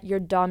and that you're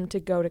dumb to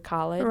go to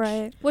college.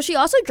 Right. Well, she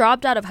also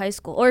dropped out of high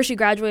school, or she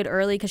graduated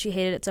early because she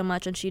hated it so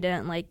much and she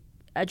didn't like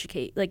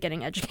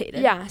getting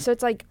educated. Yeah, so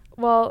it's like,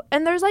 well,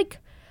 and there's like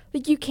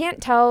you can't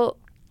tell,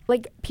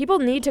 like, people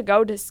need to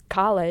go to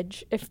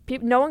college. If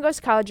no one goes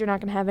to college, you're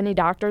not going to have any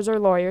doctors or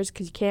lawyers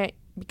because you can't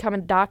become a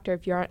doctor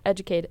if you aren't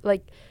educated.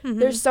 Like,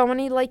 there's so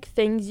many, like,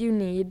 things you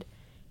need.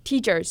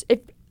 Teachers.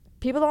 If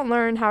people don't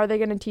learn, how are they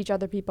going to teach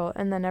other people?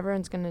 And then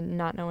everyone's going to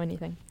not know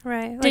anything.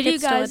 Right. Did you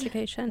it's still guys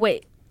education.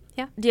 wait?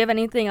 Yeah. Do you have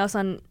anything else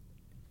on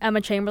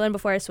Emma Chamberlain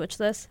before I switch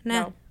this?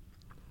 No.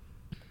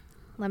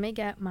 Let me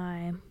get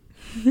my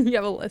You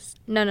have a list.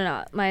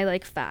 no my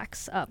like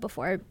facts up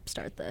before I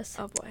start this.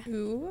 Oh boy.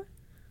 Ooh.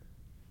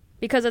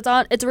 Because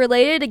it's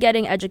related to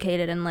getting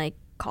educated in like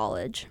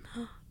college.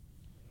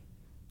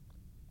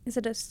 Is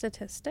it a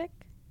statistic?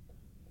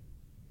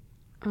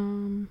 Hold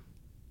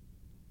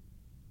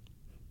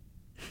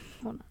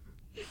on.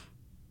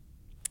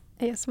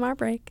 ASMR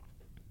break.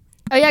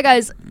 Oh yeah,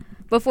 guys,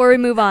 before we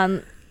move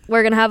on,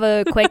 we're going to have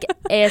a quick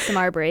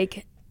ASMR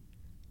break.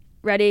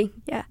 Ready?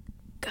 Yeah.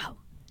 Go.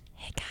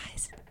 Hey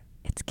guys,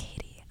 it's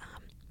Katie.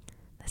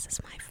 This is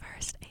my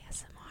first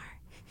ASMR.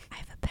 I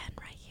have a pen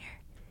right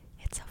here.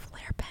 It's a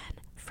flare pen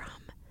from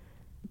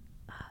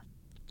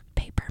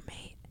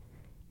Papermate,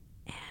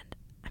 and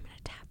I'm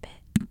gonna tap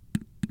it.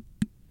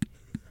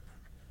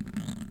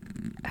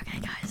 Okay,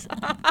 guys.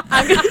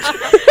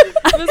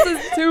 This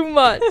is too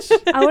much.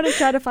 I want to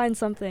try to find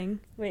something.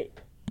 Wait.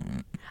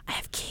 I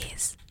have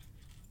keys.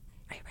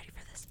 Are you ready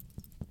for this?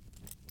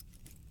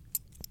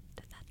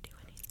 Did that do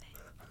anything?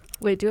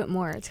 Wait, do it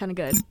more. It's kind of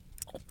good.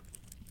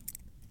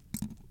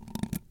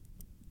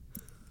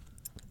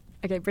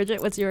 Okay,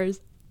 Bridget, what's yours?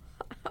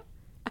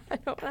 I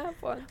don't have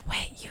one.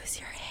 Wait, use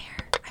your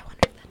hair. I wonder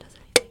if that does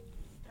anything.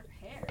 Her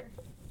hair.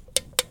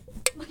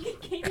 Look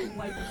at Katie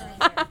wiping her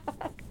hair.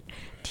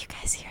 Do you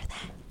guys hear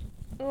that?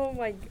 Oh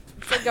my god.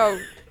 It's like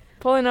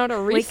pulling out a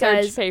Wait,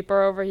 research guys.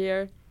 paper over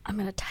here. I'm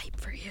going to type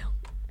for you.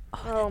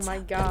 Oh that's my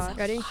so- god. that's so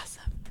Ready?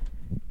 Awesome.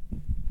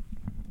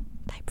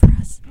 Type for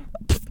us.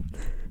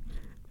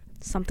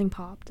 Something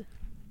popped.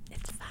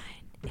 It's fine.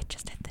 It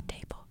just hit the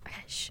table.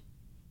 Okay, shh.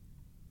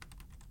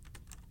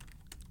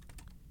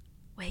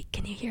 Wait,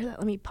 can you hear that?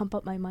 Let me pump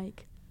up my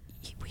mic.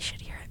 We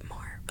should hear it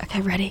more.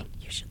 Okay, ready?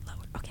 You should lower.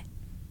 Okay.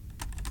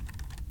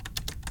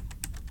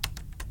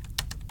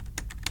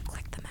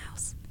 Click the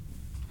mouse.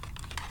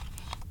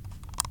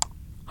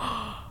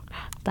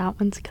 That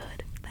one's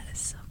good. That is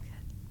so good.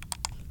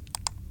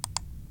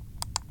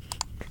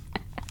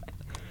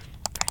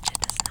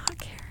 Bridget does not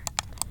care.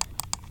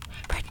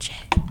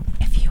 Bridget,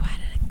 if you had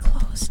a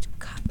closed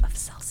cup of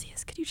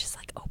Celsius, could you just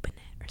like open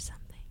it or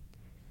something?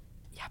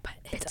 Yeah, but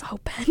it's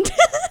opened.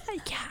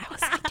 Yeah, I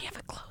was like, do you have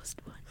a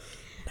closed one?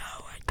 No,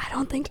 I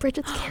don't think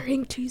Bridget's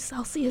carrying 2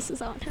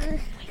 Celsiuses on her.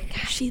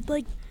 She'd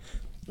like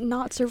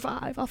not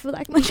survive off of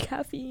that much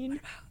caffeine.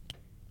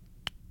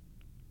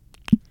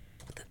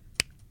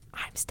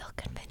 I'm still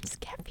convinced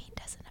caffeine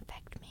doesn't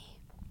affect me.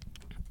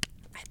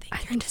 I think I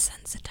you're think-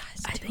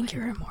 desensitized I to think it.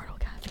 you're immortal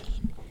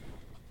caffeine.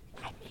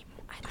 I mean,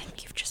 I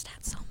think you've just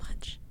had so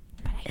much.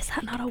 But Is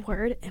that not a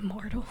word?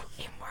 Immortal?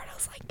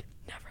 immortals like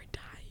never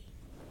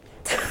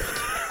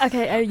die.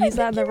 Okay, I used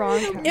that in the wrong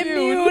term.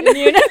 Immune.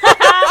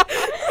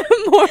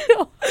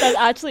 Immortal. That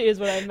actually is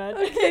what I meant.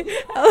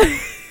 Okay.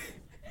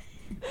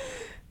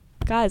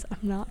 Guys, I'm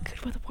not good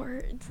with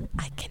words.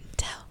 I can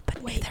tell,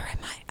 but neither am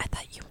I. I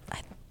thought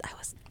I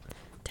was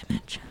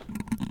dementia.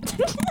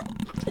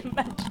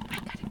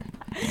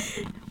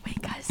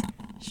 Wait, guys.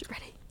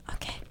 Ready?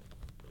 Okay.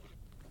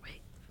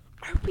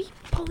 Are we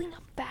pulling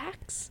up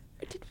facts?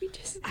 Or did we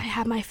just... I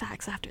have my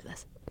facts after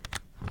this.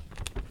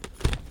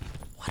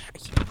 What are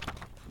you?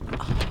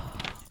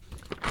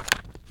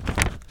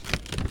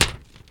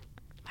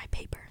 My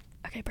paper.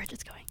 Okay,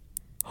 Bridget's going.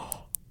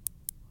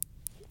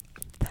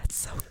 That's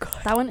so good.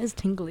 That one is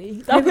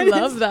tingly. I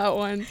love that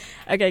one.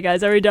 Okay,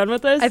 guys, are we done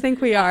with this? I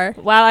think we are.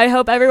 Wow, I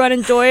hope everyone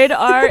enjoyed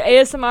our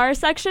ASMR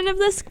section of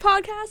this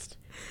podcast.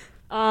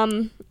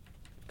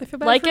 I feel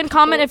bad Like for and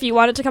comment people- if you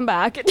want it to come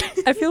back.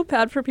 I feel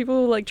bad for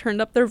people who like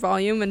turned up their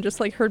volume and just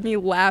like heard me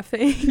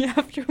laughing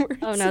afterwards.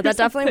 Oh no, or that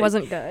definitely something.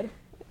 wasn't good.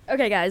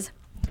 Okay, guys.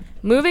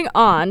 Moving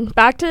on,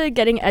 back to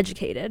getting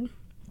educated.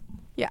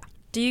 Yeah.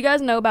 Do you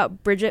guys know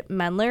about Bridget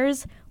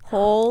Mendler's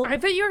whole... I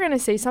thought you were going to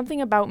say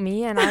something about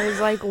me, and I was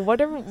like, what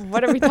are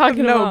we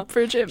talking No, about?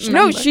 Bridget.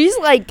 No, Mendler. she's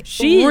like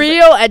She's-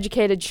 real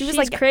educated. She was She's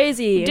like,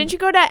 crazy. didn't you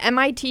go to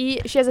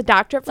MIT? She has a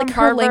doctorate from Like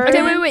her Harvard.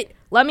 LinkedIn? Wait.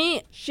 Let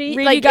me She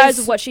read like, you guys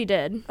is- what she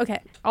did. Okay.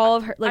 All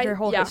of her, like, I- her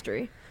whole yeah.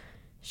 history.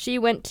 She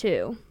went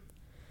to...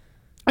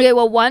 Okay,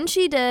 well, one,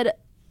 she did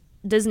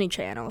Disney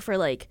Channel for,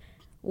 like,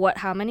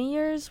 how many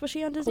years was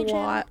she on Disney A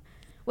Channel? lot.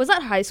 Was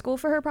that high school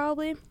for her,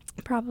 probably?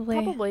 Probably.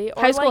 Probably.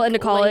 Or High school like into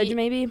college, late-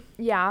 maybe?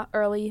 Yeah,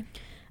 early.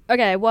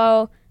 Okay,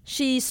 well,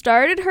 She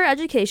started her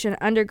education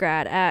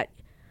undergrad at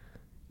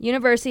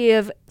University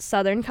of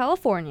Southern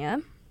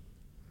California.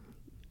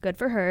 Good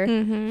for her.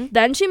 Mm-hmm.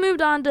 Then she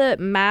moved on to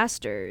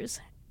master's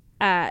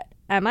at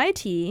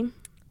MIT.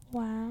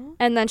 Wow.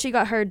 And then she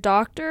got her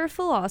Doctor of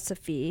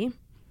Philosophy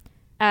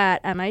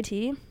at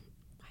MIT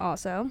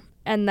also.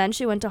 And then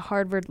she went to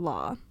Harvard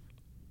Law.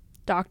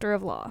 Doctor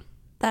of Law.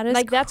 That is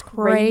Like, that's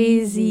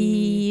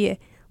crazy.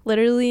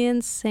 Literally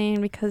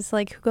insane because,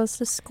 like, who goes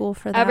to school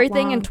for that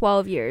Everything in long?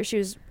 12 years. She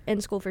was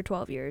in school for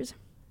 12 years.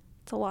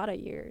 It's a lot of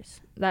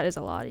years. That is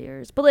a lot of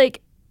years. But,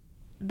 like,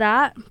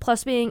 that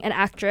plus being an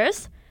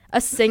actress, a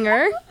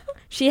singer,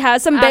 she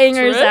has some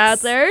bangers Actress? out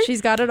there.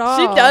 She's got it all.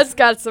 She does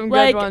got some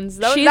Like, good ones.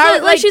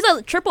 She's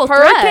a triple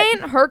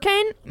threat.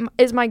 Hurricane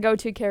is my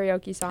go-to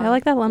karaoke song. I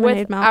like that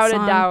Lemonade Mouth without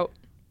song. a doubt.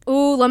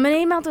 Ooh,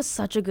 Lemonade Mouth is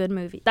such a good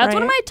movie. That's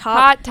one of Right? my top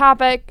Hot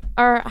topic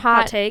or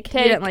hot take.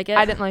 You didn't like it?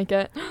 I didn't like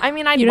it. I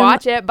mean, I'd You didn't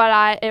watch it,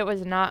 but it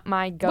was not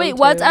my go-to. Wait,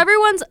 what's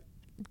everyone's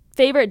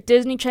favorite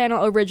Disney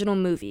Channel original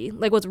movie?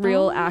 Like with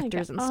real Oh my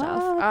actors and God.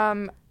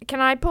 stuff.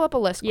 Can I pull up a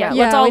list? Yeah, quick?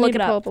 let's all we look need it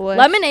to pull up. up a list.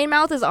 Lemonade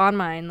Mouth is on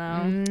mine though.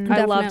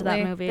 I loved that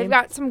Definitely. movie. They've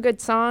got some good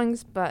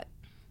songs, but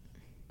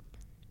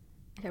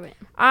Okay, wait.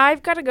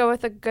 I've got to go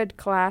with a good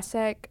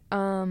classic,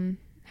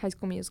 High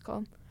School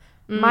Musical.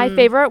 My Mm.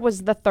 favorite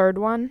was the third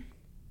one.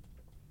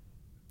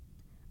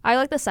 I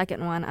like the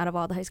second one out of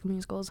all the High School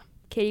Musicals.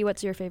 Katie,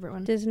 what's your favorite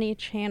one? Disney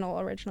Channel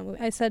original movie.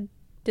 I said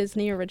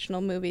Disney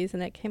original movies,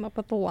 and it came up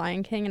with The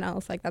Lion King, and I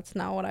was like, that's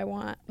not what I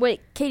want. Wait,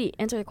 Katie,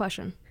 answer the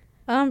question.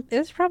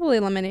 It's probably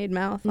Lemonade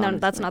Mouth. No, that's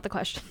honestly. not the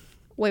question.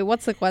 Wait,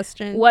 what's the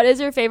question? What is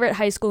your favorite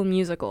High School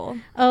Musical?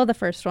 Oh, the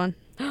first one.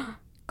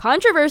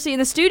 Controversy in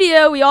the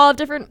studio. We all have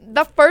different.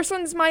 The first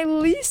one's my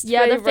least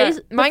Yeah,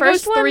 favorite. the Mine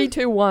first goes one? 3,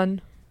 2,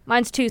 1.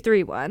 Mine's 2,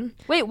 3, 1.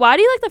 Wait, why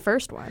do you like the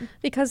first one?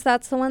 Because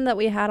that's the one that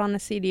we had on a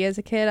CD as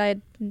a kid. I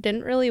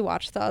didn't really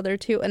watch the other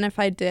two, and if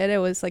I did, it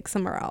was like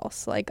somewhere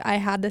else. Like I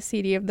had the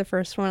CD of the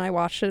first one. I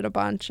watched it a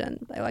bunch,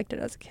 and I liked it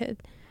as a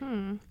kid.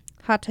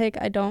 Hot take: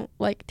 I don't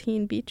like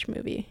Teen Beach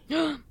Movie.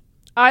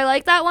 I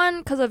like that one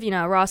because of,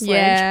 Ross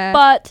Yeah. Lynch,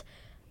 but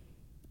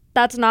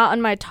that's not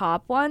on my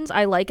top ones.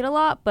 I like it a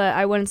lot, but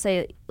I wouldn't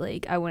say,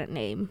 I wouldn't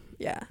name.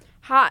 Yeah.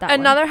 That one.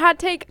 Another hot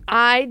take,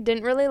 I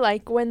didn't really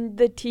like when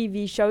the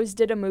TV shows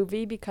did a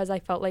movie because I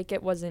felt like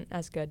it wasn't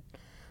as good.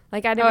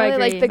 Like I didn't I really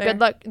like agree.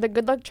 the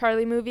Good Luck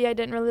Charlie movie. I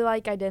didn't really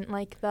like. I didn't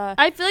like the.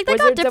 I feel like they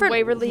Wizards got of different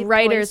Waverly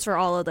writers Place. for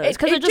all of those It-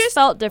 because it it just just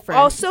felt different.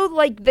 Also,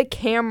 like the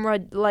camera,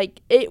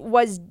 like it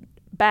was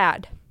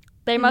bad.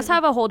 They must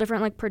have a whole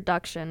different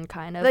production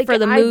kind of Like, for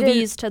the I didn't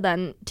movies to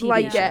then TV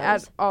Like shows. it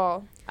at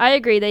all. I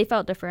agree. They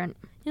felt different.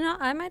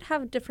 I might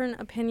have different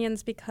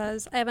opinions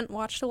because I haven't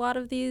watched a lot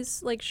of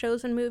these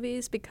shows and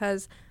movies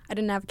because I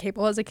didn't have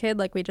cable as a kid.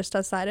 Like we just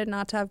decided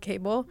not to have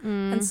cable,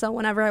 and so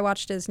whenever I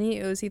watched Disney,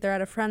 it was either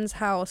at a friend's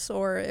house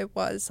or it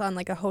was on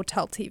a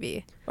hotel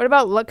TV. What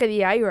about Look at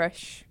the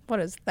Irish? What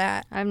is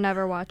that? I've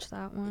never watched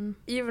that one.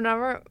 You've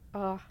never.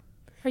 You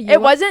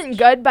It wasn't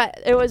good, but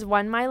it was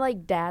one my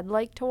dad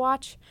liked to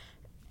watch,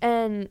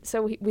 and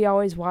so we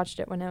always watched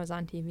it when it was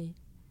on TV.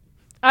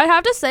 I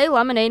have to say,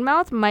 Lemonade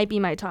Mouth might be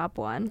my top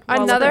one.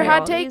 while Another looking at hot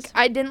all take, these.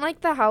 I didn't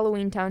like the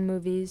Halloween Town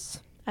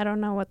movies. I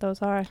don't know what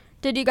those are.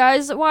 Did you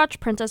guys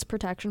watch Princess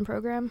Protection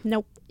Program?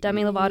 Nope.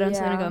 Demi Lovato and Yeah.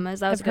 Selena Gomez.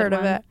 That was I've a good heard of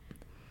one. it.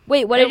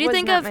 Wait, what It did you was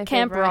think not of my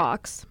Camp favorite.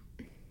 Rocks?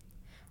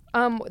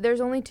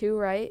 There's only 2,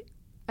 right?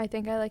 I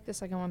think I like the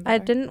second one better. I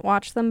didn't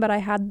watch them, but I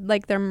had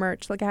their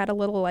merch. I had a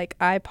little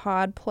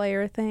iPod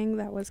player thing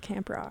that was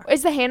Camp Rock.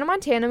 Is the Hannah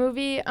Montana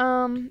movie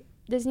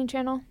Disney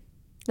Channel?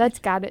 That's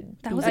got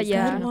it. That was a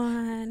yeah. good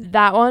one.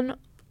 That one,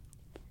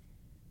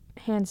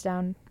 hands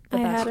down. The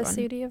I best had a one.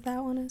 CD of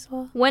that one as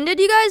well. When did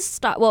you guys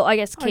stop? Well, I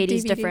guess Or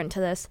Katie's DVD. different to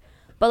this.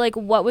 But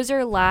what was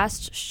your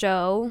last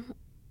show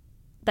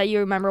that you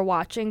remember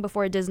watching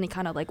before Disney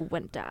kind of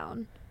went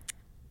down?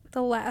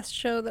 The last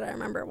show that I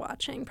remember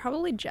watching,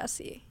 probably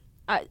Jessie.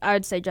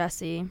 I'd say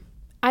Jessie.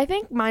 I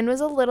think mine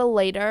was a little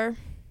later.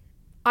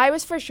 I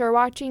was for sure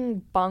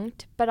watching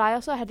Bunked, but I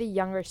also had a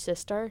younger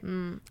sister.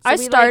 I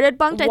we, started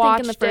Bunked, I think,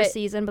 in the watched first it.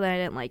 season, but then I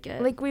didn't like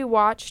it. We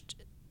watched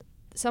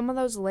some of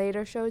those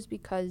later shows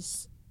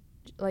because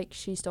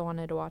she still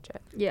wanted to watch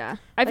it. Yeah.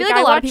 I feel like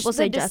a lot of people watched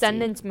say the Jessie.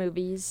 Descendants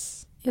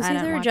movies It was I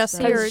didn't either watch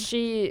Jessie those. or because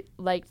she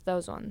liked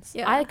those ones.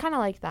 Yeah. I kind of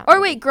like that. Or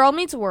movie. wait, Girl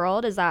Meets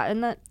World, is that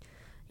in the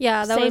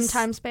that same was,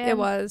 time span? It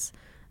was.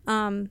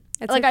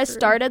 It's I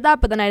started that,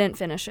 but then I didn't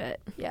finish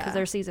it. Yeah. Because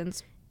their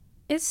seasons.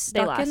 It's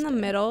stuck in the lasted.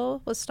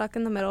 middle. Was stuck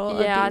in the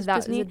middle. Yeah, of these that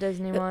Disney. was a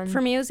Disney one.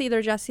 For me, it was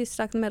either Jessie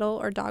Stuck in the Middle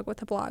or Dog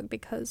with a Blog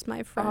because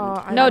my friend.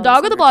 I No, love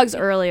Dog with a Summer Blog's TV.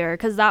 earlier,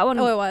 because that one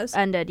Oh, it was.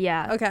 ended,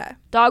 yeah. Okay.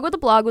 Dog with a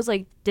Blog was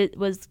Good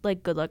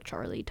Luck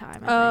Charlie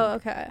time, I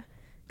think. Okay.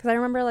 Because I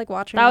remember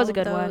watching. That was all a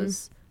good of one.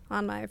 those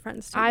on my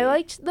friend's TV. I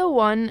liked the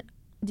one.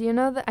 Do you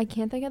know that? I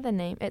can't think of the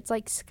name. It's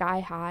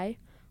Sky High,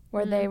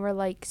 where they were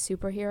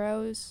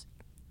superheroes,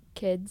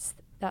 kids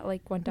that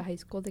went to high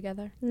school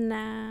together.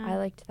 Nah. I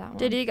liked that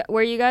one.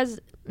 Were you guys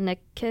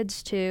Nick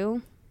kids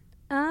too?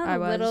 A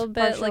was little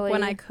bit when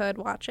partially. I could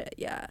watch it.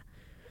 Yeah.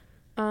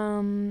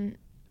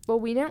 What Well,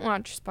 we didn't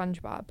watch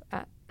SpongeBob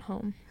at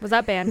home. Was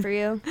that banned for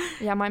you?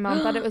 Yeah, my mom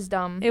thought it was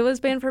dumb. It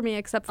was banned for me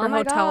except for Oh my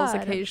hotels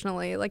God.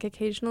 occasionally. Like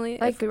occasionally,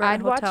 Like, if we were at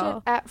I'd a watch hotel.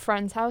 it at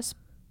friend's house,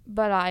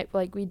 but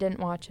we didn't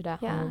watch it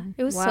at Yeah, home.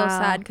 it was so Wow.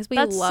 sad because we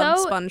That's loved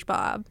so-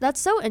 SpongeBob.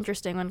 That's so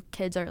interesting when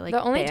kids are like.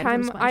 The only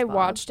banned from time I SpongeBob.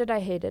 watched it, I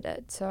hated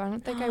it. So I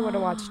don't think I would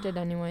have watched it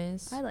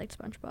anyways. I liked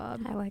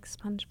SpongeBob. I like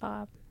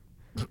SpongeBob.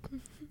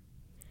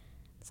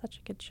 Such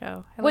a good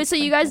show. I Wait, like so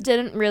you guys SpongeBob.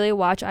 didn't really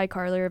watch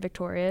iCarly or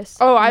Victorious?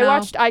 Oh, I No.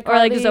 watched iCarly. Or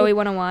like Zoe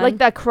 101? Like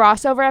the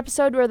crossover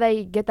episode where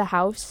they get the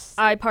house.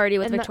 I Party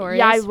with And Victorious.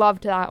 yeah, I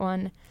loved that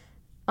one.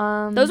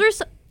 Those were.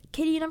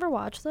 Katie, you never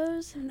watched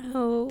those?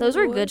 No. Those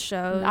were good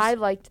shows. I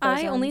liked those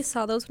I only ones.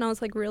 saw those when I was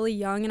like really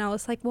young, and I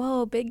was like,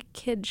 "Whoa, big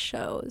kid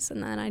shows!"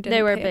 And then I didn't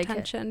They were pay big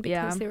attention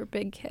because yeah. they were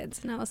big kids,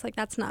 and I was like,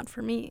 "That's not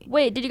for me."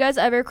 Wait, did you guys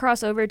ever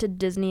cross over to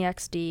Disney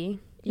XD?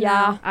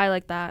 Yeah, I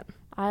like that.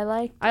 I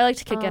liked. I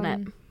liked Kick in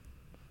It.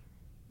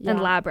 And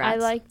Lab I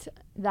Rats. liked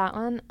that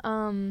one.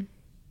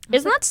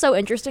 Isn't that so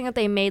interesting that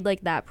they made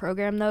like that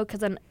program though? Because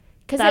then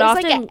because that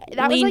often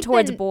leaned like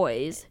towards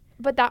boys.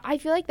 But that I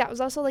feel like that was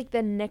also like the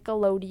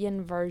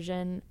Nickelodeon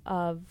version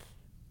of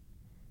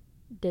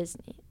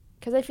Disney.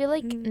 Because I feel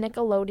like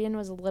Nickelodeon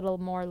was a little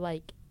more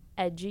like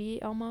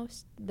edgy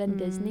almost than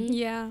Disney.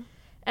 Yeah,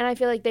 And I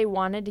feel like they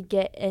wanted to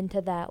get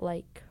into that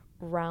like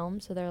realm.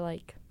 So they're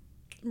like,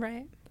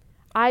 right.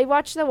 I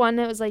watched the one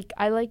that was like,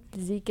 I liked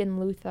Zeke and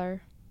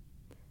Luther.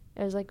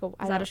 It was like,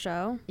 Is that a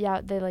show? yeah,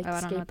 they like Oh,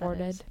 I don't know what that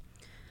skateboarded. is.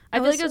 I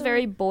feel like it was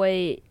very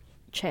boy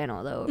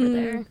channel though over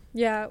there.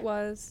 Yeah, it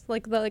was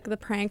like the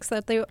pranks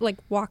that they like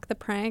walk the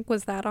prank.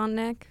 Was that on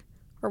Nick,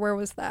 or where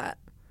was that?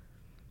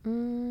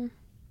 I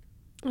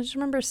just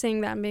remember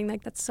seeing that and being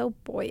like, "That's so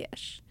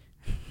boyish."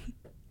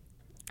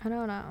 I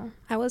don't know.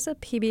 I was a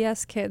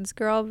PBS Kids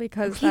girl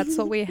because that's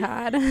what we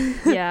had.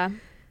 Yeah.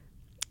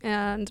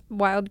 And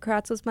Wild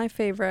Kratts was my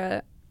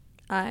favorite.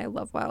 I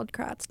love Wild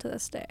Kratts to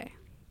this day.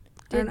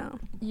 I don't know.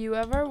 You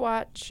ever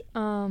watch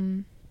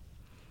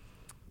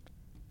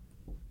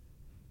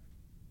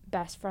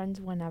Best Friends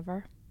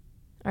Whenever?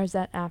 Or is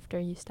that after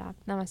you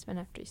stopped? That must have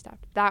been after you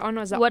stopped. That one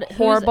was a What- who's-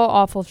 horrible,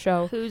 awful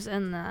show. Who's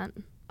in that?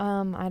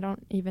 I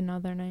don't even know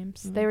their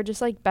names. They were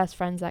just like best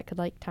friends that could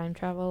like time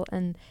travel,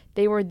 and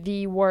they were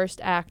the worst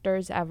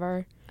actors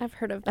ever. I've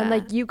heard of that. And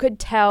like you could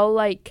tell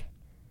like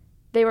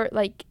they were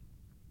like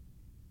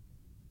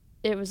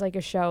it was like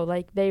a show.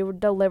 Like they would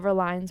deliver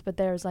lines, but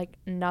there was like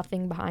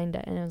nothing behind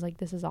it, and it was like,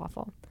 this is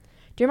awful.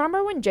 Do you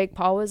remember when Jake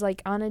Paul was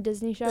like on a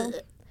Disney show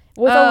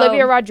with Oh.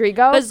 Olivia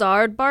Rodrigo?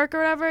 Bizarre Bark or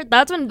whatever.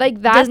 That's when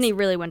Like, that's- Disney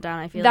really went down.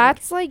 I feel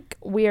That's like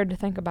weird to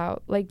think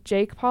about. Like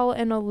Jake Paul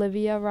and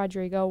Olivia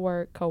Rodrigo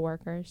were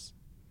coworkers.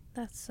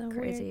 That's so like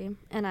crazy.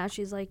 And now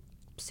she's like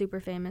super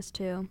famous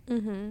too.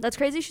 Mm-hmm. That's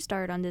crazy. She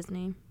started on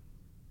Disney.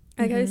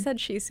 Like I Mhm. said,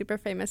 she's super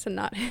famous and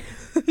not him.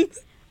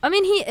 I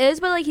mean, he is,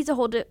 but like he's a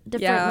whole different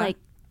Yeah. like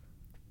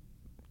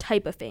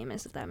type of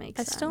famous, if that makes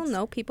I sense. still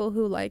know people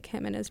who like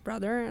him and his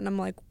brother, and I'm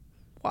like,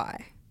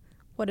 why?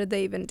 What did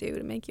they even do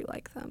to make you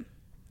like them?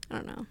 I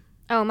don't know.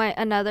 Oh,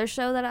 another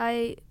show that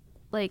I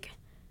like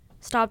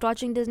stopped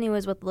watching Disney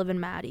was with Liv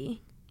and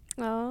Maddie.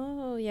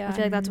 Oh yeah. I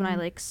feel like that's when I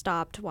like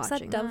stopped Was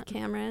watching that Dove that.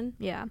 Cameron?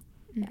 Yeah,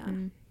 Yeah.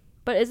 Mhm.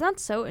 but isn't that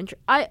so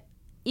interesting? I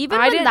I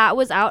when didn't- that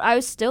was out, I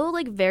was still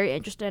like very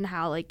interested in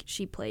how like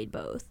she played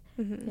both.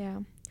 Mm-hmm. Yeah.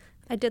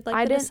 I did like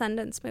I the didn't-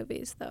 Descendants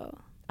movies though.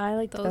 I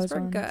liked Those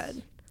were ones.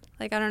 good.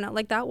 Like I don't know.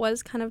 Like that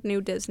was kind of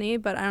new Disney,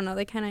 but I don't know.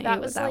 They kind of That ate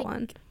with was, that like,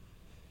 one.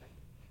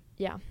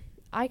 Yeah.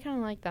 I kind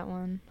of like that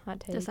one. Hot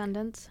take.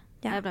 Descendants.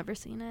 Yeah. I've never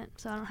seen it,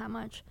 so I don't have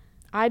much.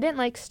 I didn't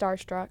like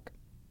Starstruck.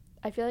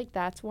 I feel like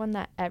that's one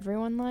that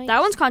everyone likes.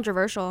 That one's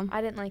controversial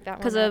I didn't like that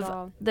one 'cause at of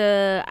all.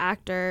 the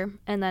actor,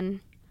 and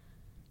then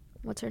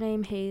what's her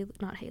name?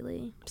 Not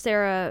Haley.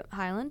 Sarah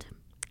Hyland.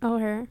 Oh,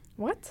 her.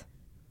 What?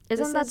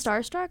 Isn't that is-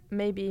 Starstruck?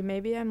 Maybe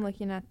I'm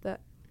looking at the.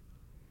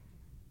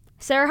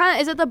 Sarah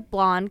Hyland. Is it the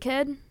blonde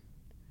kid?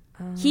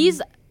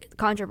 He's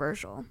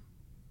controversial.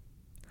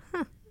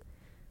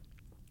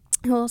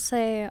 We'll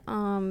say.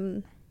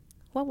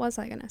 What was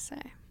I gonna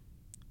say?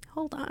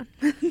 Hold on.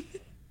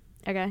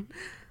 Okay.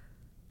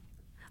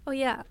 Oh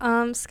yeah.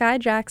 Sky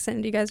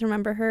Jackson. Do you guys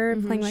remember her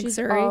Mhm. playing like She's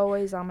Zuri?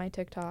 always on my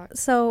TikTok.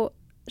 So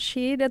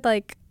she did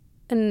like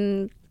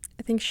I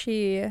think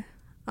she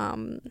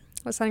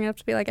was signing up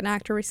to be like an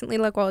actor recently,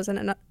 like while I was in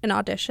an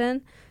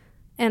audition,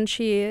 and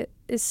she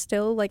is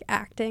still like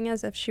acting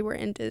as if she were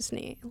in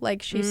Disney.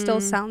 Like she still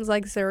sounds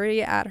like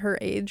Zuri at her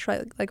age,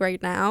 like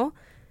right now,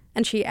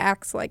 and she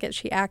acts like it.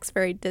 She acts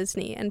very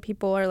Disney, and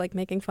people are like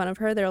making fun of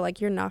her. They're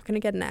like, "You're not gonna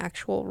get an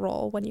actual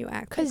role when you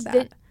act like Cause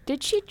that."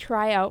 did she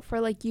try out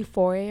for like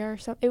Euphoria or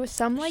something? It was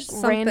some like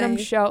Something. random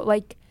show,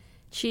 like,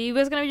 She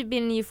was gonna be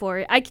in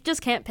Euphoria. I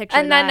just can't picture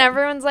and that. then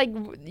everyone's like,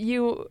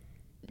 "You,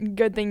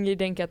 good thing you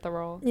didn't get the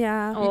role."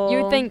 Yeah. Oh.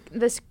 You think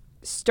this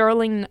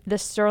Sterling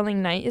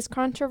Knight is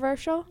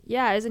controversial?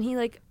 Yeah, isn't he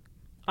like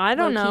I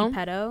don't know. low-key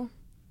pedo?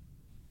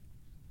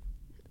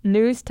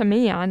 News to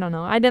me. I don't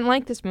know. I didn't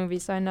like this movie,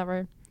 so I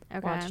never Okay.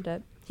 watched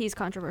it. He's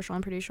controversial.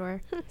 I'm pretty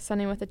sure.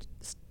 Sunny with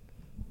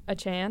a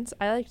Chance.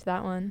 I liked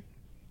that one.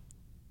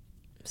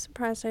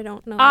 surprised I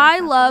don't know. I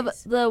half of love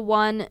these. the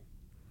one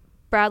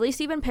Bradley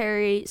Stephen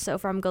Perry. So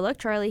from Good Luck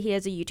Charlie, he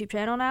has a YouTube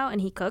channel now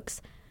and he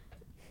cooks,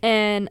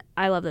 and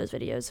I love those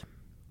videos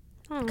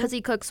Aw. because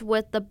he cooks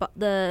with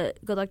the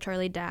Good Luck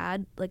Charlie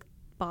dad, like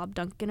Bob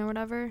Duncan or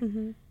whatever,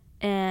 Mhm.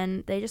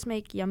 and they just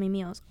make yummy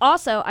meals.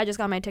 Also, I just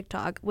got my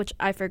TikTok, which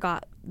I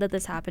forgot that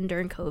this happened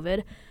during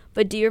COVID.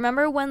 But do you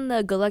remember when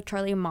the Good Luck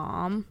Charlie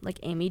mom, like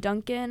Amy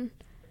Duncan,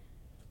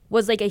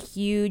 was like a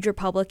huge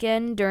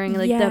Republican during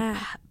like Yeah.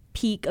 the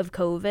peak of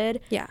COVID?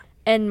 Yeah.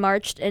 And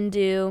marched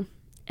into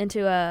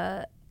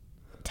a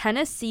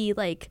Tennessee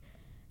like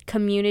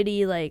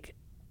community like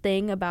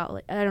thing about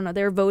like I don't know,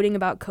 they were voting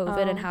about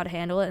COVID and how to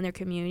handle it in their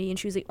community, and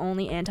she was the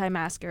only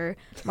anti-masker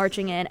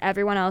marching in.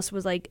 Everyone else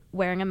was like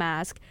wearing a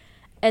mask.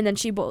 And then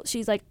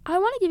she's like, I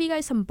want to give you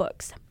guys some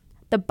books,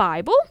 the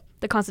Bible,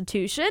 the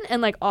Constitution,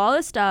 and like all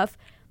this stuff.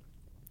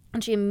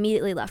 And she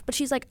immediately left. But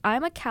she's like,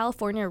 I'm a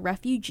California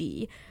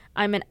refugee.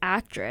 I'm an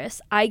actress.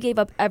 I gave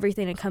up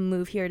everything to come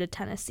move here to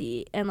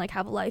Tennessee and like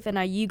have a life. And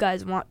now you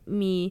guys want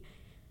me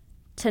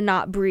to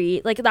not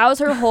breathe. Like that was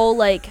her whole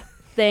like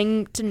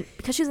thing to,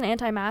 because she's an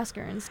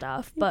anti-masker and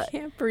stuff. But you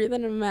can't breathe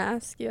in a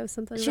mask. You have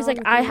something. she's wrong like,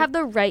 with I you. have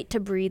the right to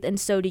breathe, and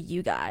so do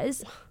you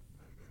guys.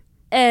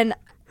 And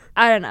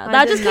I don't know. I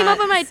That did just came up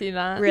not in my see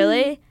that.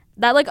 really.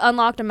 That like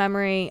unlocked a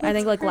memory. I That's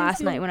think like last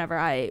crazy. night whenever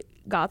I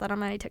got that on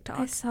my TikTok.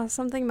 I saw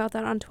something about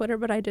that on Twitter,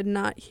 but I did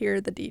not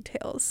hear the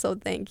details. So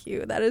thank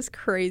you. That is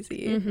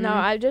crazy. Mhm. No,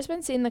 I've just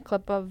been seeing the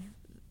clip of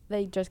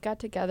they just got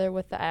together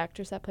with the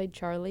actress that played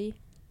Charlie.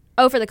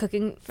 Oh, for the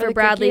cooking for the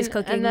Bradley's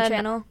cooking, cooking and then-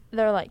 channel.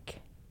 They're like,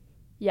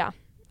 yeah,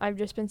 I've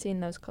just been seeing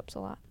those clips a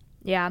lot.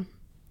 Yeah.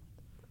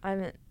 I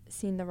haven't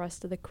seen the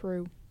rest of the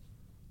crew.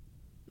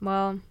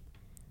 Well,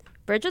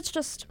 Bridget's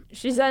just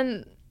She's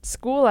in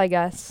school, I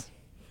guess.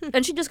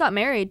 and she just got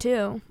married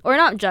too, or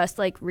not just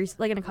like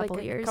like in a couple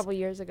like years. A couple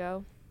years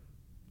ago.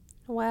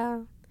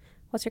 Wow.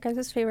 What's your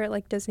guys' favorite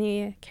like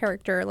Disney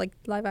character, like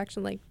live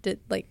action, like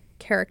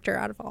character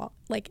out of all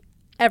like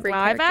every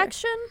Live character?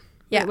 action?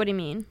 Yeah. Wait, what do you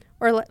mean?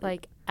 Or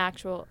Like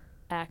actual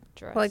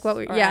actress. Like what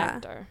we- or yeah.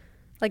 actor.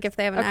 like if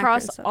they have an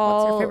Across actor and stuff, what's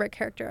all- your favorite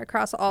character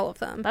across all of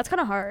them? That's kind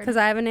of hard. Because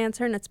I have an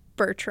answer and it's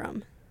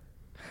Bertram.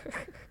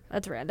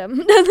 That's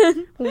random.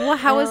 Well,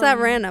 how is that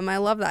Um, random? I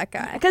love that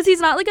guy. Because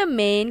he's not like a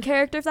main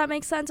character, if that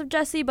makes sense, of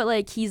Jesse, but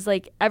like he's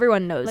like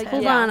everyone knows Like, him.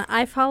 Hold Yeah. on,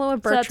 I follow a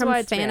So that's Bertram why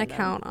it's fan random.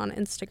 account on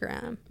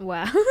Instagram.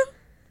 Wow.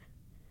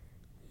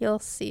 You'll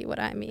see what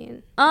I mean.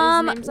 His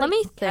let name's, me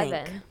like, think.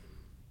 Kevin.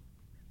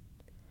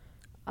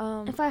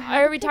 If I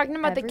had Are to we pick talking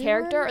about the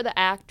character everyone? or the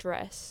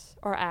actress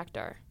or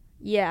actor?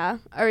 Yeah.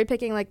 Are we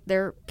picking like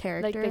their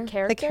character? Like the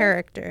character. The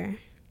character.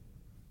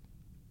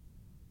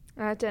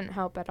 That didn't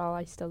help at all.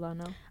 I still don't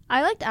know.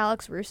 I liked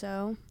Alex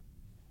Russo.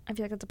 I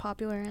feel like that's a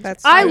popular answer.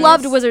 That's I nice.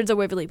 loved Wizards of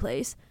Waverly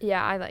Place.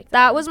 Yeah, I like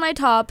That was my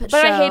top But show.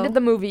 I hated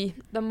the movie.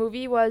 The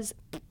movie was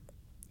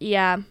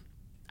Yeah,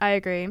 I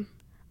agree.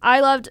 I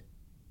loved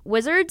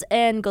Wizards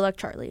and Good Luck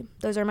Charlie.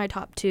 Those are my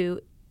top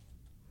two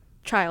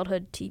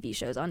childhood TV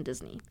shows on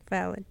Disney.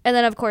 Valid. And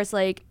then, of course,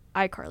 like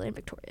iCarly and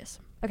Victorious.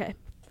 Okay.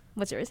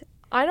 What's yours?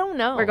 I don't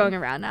know. We're going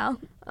around now.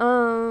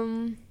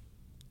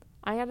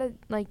 I gotta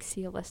like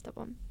see a list of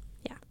them.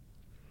 Yeah.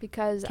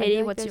 Because Katie, I feel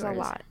like what's there's yours? a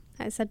lot.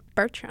 I said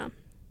Bertram.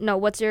 No,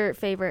 what's your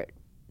favorite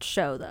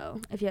show,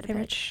 though, if you had to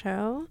Favorite pick?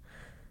 show?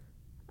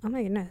 Oh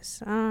my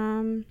goodness.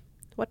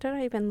 What did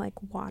I even like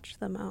watch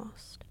the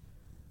most?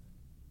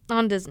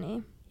 On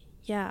Disney.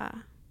 Yeah.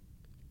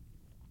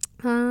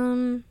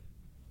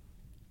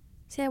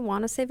 See, I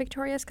want to say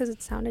Victorious because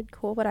it sounded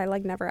cool, but I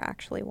like never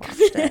actually watched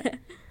it.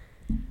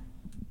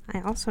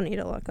 I also need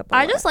to look up.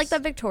 I just like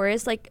that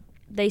Victorious, like,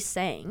 they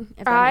sang.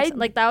 If that makes sense.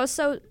 Like, that was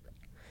so...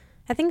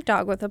 I think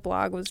Dog with a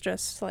Blog was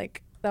just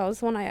like that was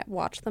the one I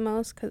watched the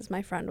most because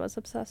my friend was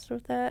obsessed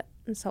with it,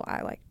 and so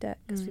I liked it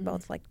because we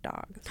both like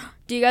dogs.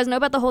 Do you guys know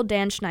about the whole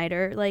Dan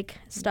Schneider, like,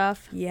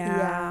 stuff?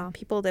 Yeah,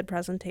 people did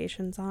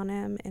presentations on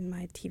him in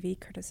my TV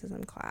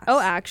criticism class. Oh,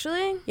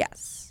 actually?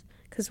 Yes,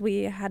 because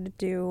we had to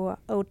do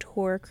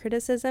auteur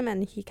criticism,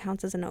 and he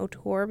counts as an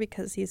auteur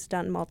because he's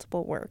done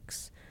multiple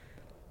works.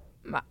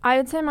 I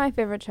would say my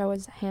favorite show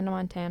was Hannah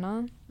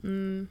Montana.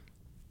 Mm.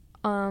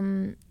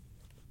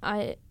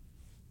 I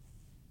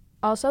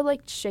also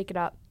liked Shake It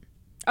Up.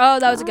 Oh,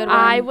 that was a good one.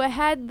 I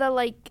had the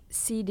like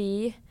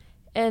CD,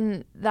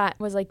 and that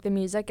was like the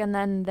music, and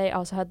then they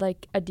also had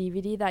like a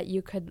DVD that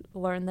you could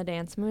learn the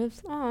dance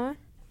moves. Aw.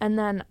 And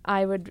then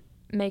I would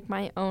make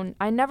my own.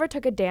 I never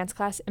took a dance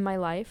class in my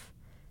life,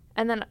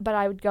 but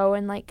I would go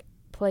and like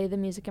play the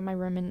music in my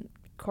room and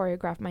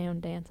choreograph my own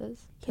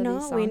dances. You know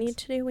these what we songs. need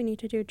to do? We need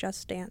to do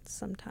Just Dance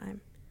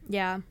sometime.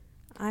 Yeah.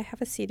 I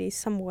have a CD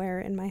somewhere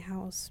in my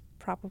house,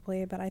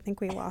 probably, but I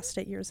think we lost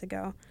it years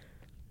ago.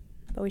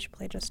 But we should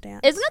play Just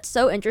Dance. Isn't it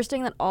so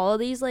interesting that all of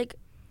these, like,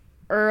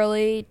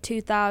 early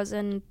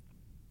 2000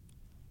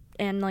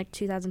 and, like,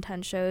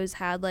 2010 shows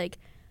had, like,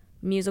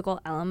 musical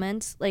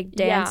elements, like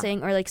Yeah.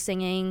 dancing or, like,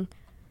 singing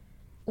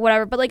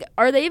whatever. But like,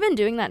 are they even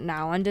doing that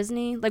now on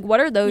Disney? Like, what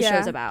are those Yeah.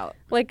 shows about?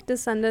 Like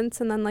Descendants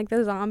and then like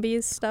the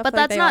zombies stuff. But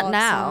like, that's they not all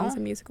have now. songs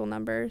and musical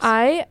numbers.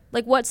 I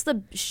Like, what's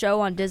the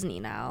show on Disney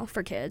now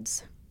for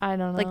kids? don't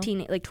know. Like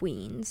like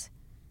tweens.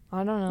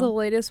 I don't know. The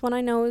latest one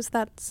I know is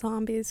that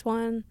zombies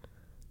one.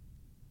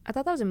 I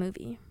thought that was a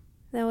movie.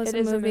 That was It a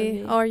is a movie.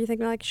 movie. Oh, are you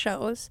thinking like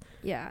shows?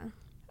 Yeah.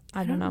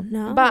 I don't know.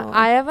 know. But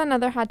I have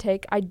another hot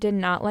take. I did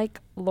not like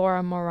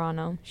Laura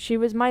Morano. She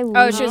was my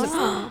Oh, least she was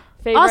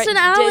favorite. Austin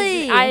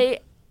Alley! I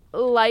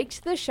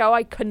liked the show.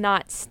 I could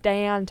not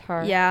stand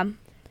her. Yeah.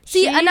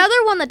 See, She- another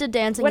one that did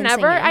dancing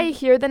Whenever and I singing.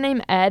 hear the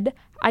name Ed,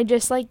 I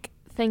just like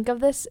think of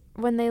this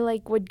when they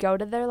like would go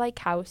to their like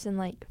house and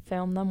like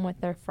film them with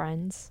their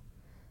friends,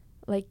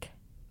 like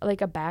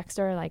a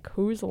backstory, like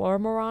who's Laura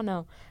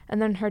Morano, and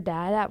then her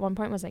dad at one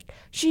point was like,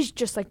 she's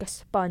just like a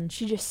sponge,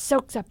 she just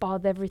soaks up all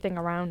of everything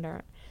around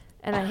her,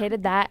 and I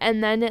hated that.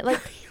 And then it like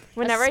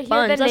whenever I hear the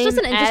Sponge. That's name just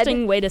an Ed,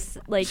 interesting way to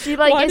like. she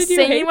like Why is did you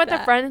singing hate with a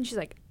that? friend and she's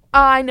like,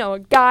 I know a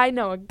guy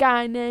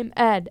named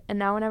Ed. And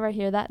now whenever I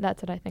hear that,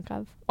 that's what I think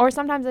of. Or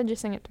sometimes I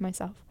just sing it to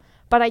myself.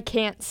 But I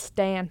can't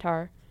stand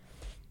her.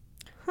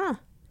 Huh.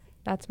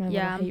 That's my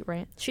Yeah. little hate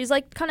rant. She's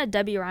like kind of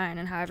Debbie Ryan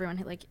and how everyone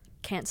like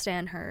can't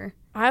stand her.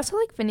 I also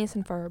like Phineas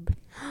and Ferb.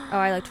 Oh,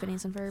 I liked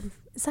Phineas and Ferb.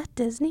 Is that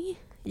Disney?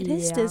 It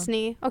is Yeah.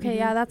 Disney. Okay, Mhm.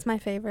 yeah, that's my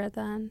favorite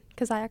then,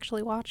 because I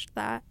actually watched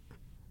that.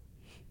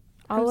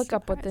 I'll I'm look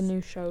up what the surprised.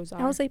 new shows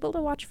are. I was able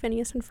to watch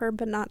Phineas and Ferb,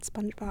 but not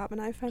SpongeBob,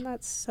 and I find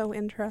that so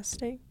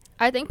interesting.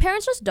 I think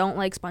parents just don't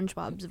like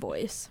SpongeBob's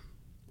voice.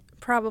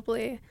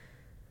 Probably.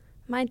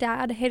 My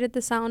dad hated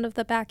the sound of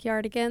the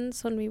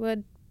Backyardigans when we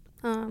would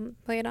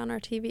play it on our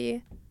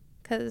TV,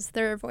 because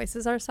their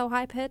voices are so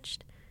high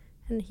pitched,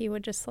 and he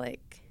would just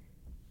like.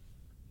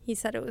 He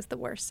said it was the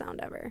worst sound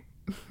ever,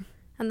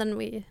 and then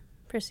we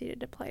proceeded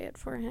to play it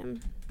for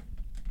him.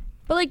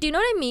 But like, do you know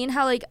what I mean?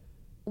 How like,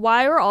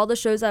 why were all the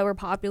shows that were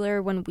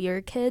popular when we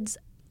were kids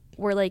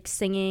were like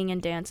singing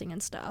and dancing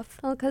and stuff?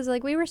 Well, because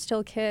like we were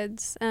still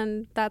kids,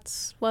 and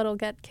that's what'll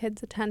get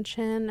kids'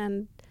 attention,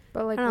 and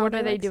But like, I don't know, what they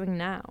are they like doing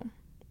now?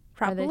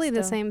 probably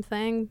the still- same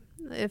thing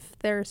if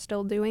they're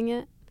still doing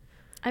it.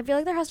 I feel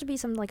like there has to be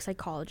some like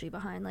psychology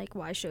behind like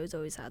why shows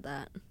always had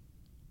that.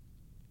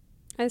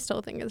 I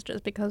still think it's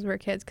just because we're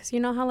kids, because you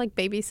know how like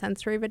baby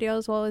sensory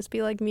videos will always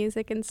be like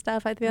music and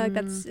stuff. I feel like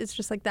it's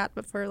just like that,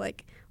 but for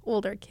like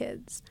older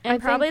kids. And I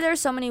probably think- there's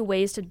so many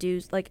ways to do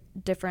like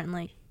different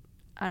like,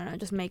 I don't know,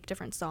 just make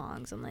different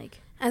songs and like.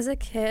 As a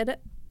kid,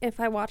 if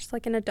I watched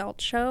like an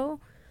adult show,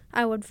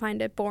 I would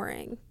find it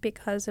boring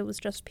because it was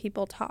just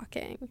people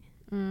talking.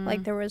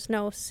 Like there was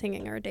no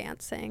singing or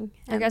dancing.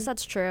 I guess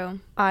that's true.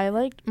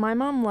 My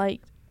mom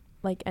liked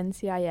like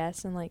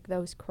NCIS and like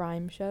those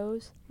crime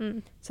shows.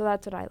 Mm. So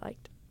that's what I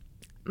liked.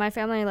 My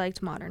family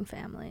liked Modern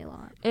Family a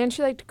lot. And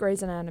she liked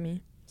Grey's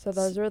Anatomy. So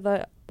those were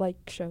the like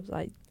shows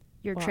I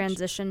Your watched.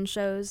 transition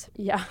shows,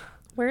 Yeah.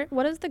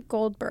 What is the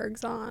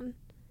Goldbergs on?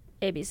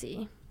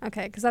 ABC.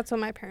 Okay, because that's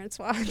what my parents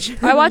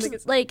watch. I watched think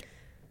it's- like,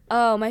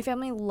 oh, my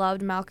family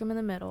loved Malcolm in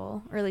the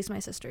Middle, or at least my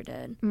sister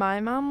did. My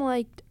mom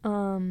liked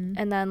And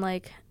then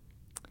like,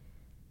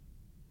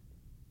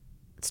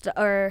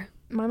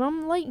 my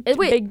mom liked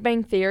Wait. Big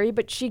Bang Theory,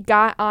 but she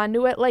got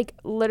onto it like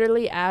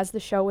literally as the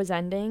show was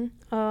ending.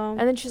 And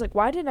then she's like,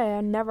 why did I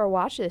never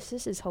watch this?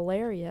 This is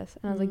hilarious.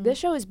 And I was like, this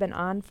show has been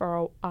on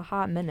for a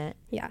hot minute.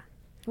 yeah.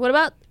 what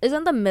about,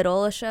 isn't The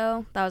Middle a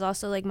show that was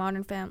also like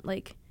Modern Fam,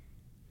 like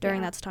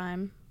during Yeah. that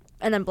time?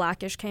 And then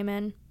Blackish came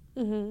in.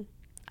 Mm-hmm.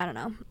 I don't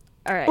know.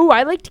 All right. Ooh,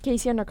 I liked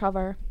Casey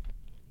Undercover.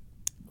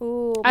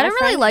 Ooh, I my didn't really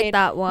friend like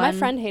that one. My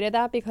friend hated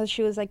that because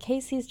she was like,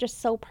 Casey's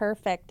just so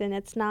perfect, and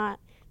it's not.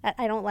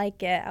 I don't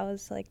like it. I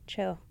was like,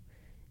 chill.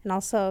 And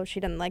also, she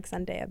didn't like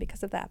Zendaya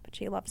because of that, but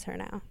she loves her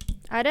now.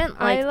 I didn't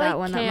I, like that like,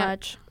 one that can't-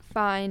 much.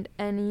 Find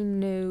any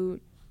new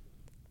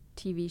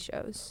TV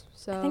shows.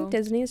 So I think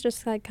Disney's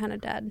just like kind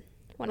of dead.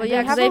 Well, they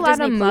yeah, 'cause have they a have lot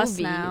Disney of Plus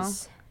movies. now.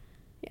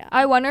 Yeah,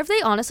 I wonder if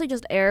they honestly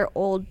just air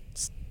old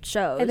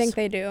shows. I think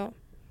they do.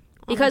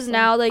 because honestly.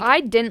 now like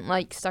I didn't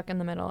like Stuck in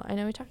the Middle. I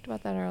know we talked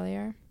about that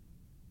earlier.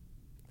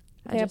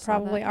 I they just saw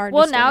probably that. are.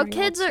 well just now airing old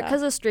kids are stuff.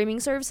 because of streaming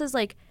services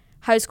like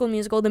High School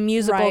Musical. The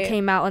musical Right.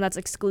 came out and that's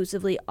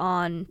exclusively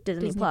on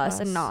Disney, Disney Plus Plus.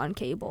 and not on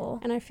cable.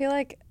 And I feel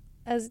like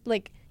as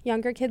like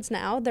younger kids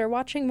now, they're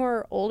watching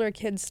more older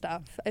kids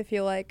stuff. I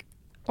feel like.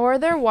 Or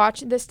they're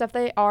watching the stuff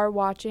they are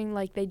watching,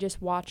 like they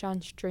just watch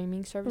on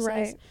streaming services.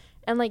 Right.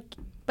 And like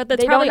But that's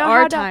They don't probably know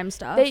our how to- time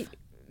stuff. they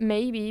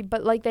maybe,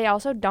 but like they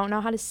also don't know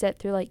how to sit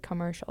through like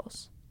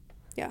commercials.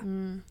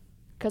 Mm.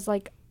 Cause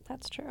like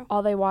That's true.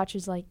 all they watch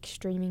is like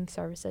streaming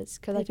services.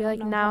 Cause I They feel don't like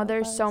know now how it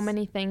there's so was.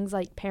 many things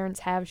like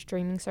parents have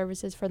streaming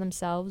services for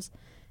themselves,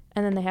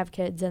 and then they have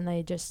kids and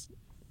they just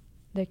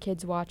their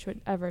kids watch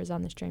whatever is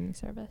on the streaming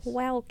service.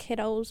 Well,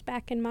 kiddos,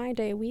 back in my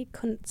day, we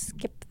couldn't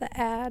skip the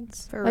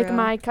ads. For Like real.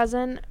 my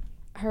cousin,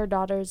 her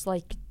daughter's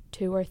like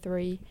 2 or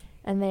 3,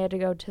 and they had to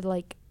go to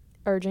like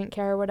urgent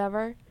care or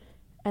whatever,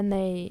 and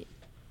they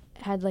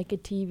had like a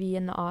TV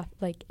in the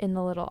like in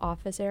the little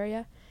office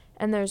area,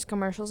 and there's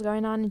commercials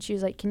going on, and she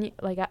was like, "Can you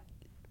like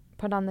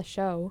put on the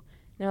show?"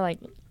 And they're like,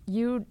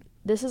 "You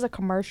this is a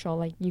commercial.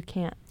 Like, you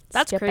can't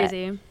That's skip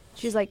crazy. it.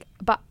 She's like,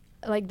 but,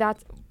 like,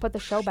 that's, put the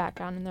show back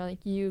on. And they're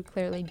like, you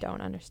clearly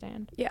don't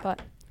understand. Yeah.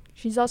 But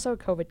she's also a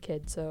COVID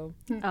kid, so.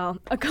 Oh.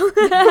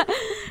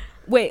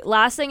 Wait,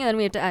 last thing, and then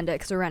we have to end it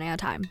because we're running out of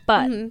time.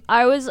 But Mhm.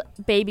 I was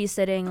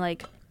babysitting,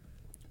 like,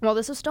 well,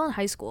 this was still in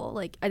high school,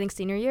 like, I think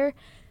senior year,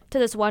 to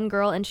this one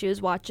girl, and she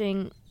was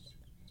watching,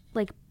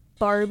 like,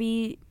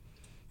 Barbie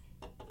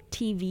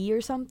TV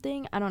or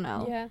something. I don't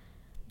know. Yeah.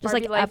 Just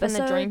Barbie like Life in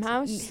episodes. the Dream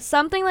House?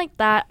 Something like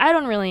that. I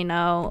don't really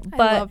know. I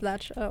But love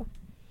that show.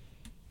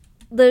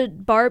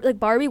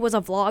 Barbie was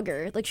a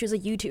vlogger. Like, she was a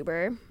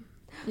YouTuber,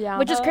 Yeah.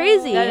 which is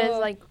crazy. That is,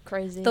 like,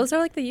 crazy. Those are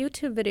like the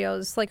YouTube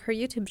videos, like her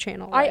YouTube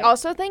channel. I right?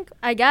 also think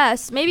I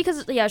guess. Maybe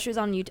because, yeah, she was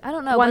on YouTube. I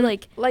don't know. one,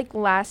 But, like,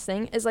 last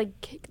thing is,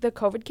 like, the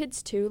COVID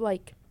kids, too,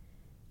 like,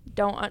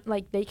 don't,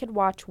 like, they could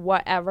watch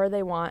whatever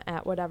they want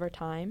at whatever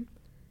time.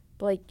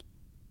 But, like,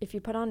 if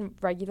you put on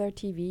regular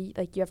TV,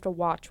 like, you have to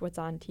watch what's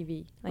on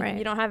TV. Like, Right. if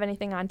you don't have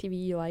anything on TV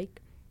you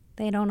like.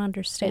 They don't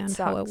understand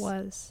how it sucks.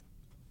 was.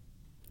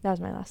 That was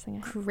my last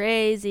thing.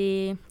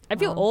 crazy. I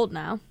feel Wow. old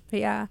now. But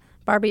yeah,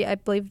 Barbie, I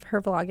believe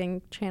her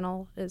vlogging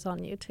channel is on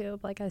YouTube.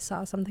 Like I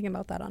saw something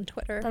about that on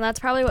Twitter. And that's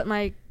probably what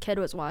my kid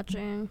was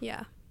watching.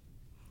 Yeah.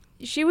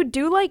 She would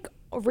do, like,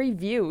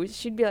 reviews.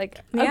 She'd be like,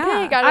 okay,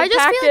 Yeah. got I a just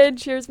feel like-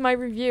 package. Here's my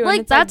review. Like,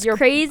 and it's that's you're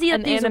crazy that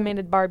an these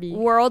animated Barbie.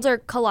 worlds are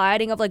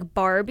colliding of, like,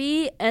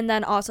 Barbie and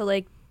then also,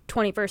 like,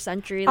 21st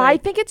century, I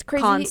like, think it's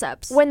crazy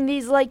concepts. when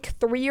these, like,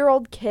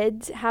 3-year-old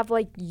kids have,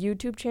 like,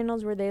 YouTube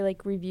channels where they,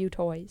 like, review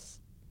toys.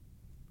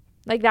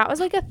 Like, that was,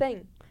 like, a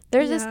thing.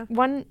 There's Yeah. this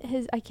one,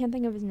 I can't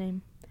think of his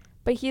name,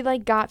 but he,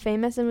 like, got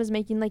famous and was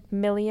making, like,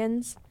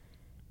 millions,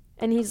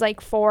 and he's, like,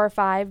 4 or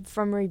 5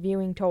 from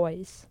reviewing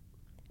toys.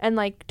 And,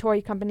 like,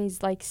 toy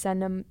companies, like,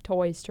 send him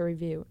toys to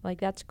review. Like,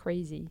 that's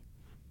crazy.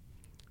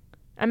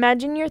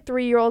 Imagine your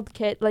 3-year-old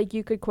kid, like,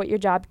 you could quit your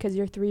job because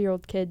your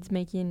 3-year-old kid's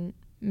making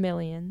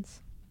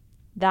millions.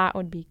 That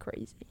would be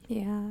crazy.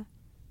 Yeah.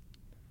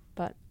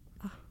 But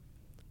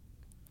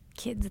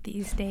Kids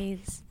these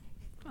days.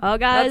 Oh,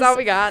 guys. that's all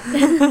we got.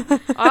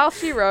 All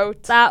she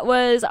wrote. That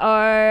was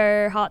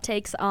our hot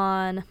takes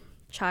on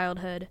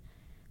childhood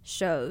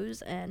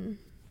shows and,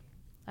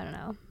 I don't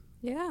know,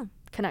 Yeah.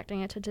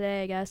 connecting it to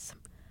today, I guess.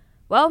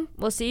 Well,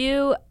 we'll see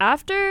you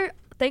after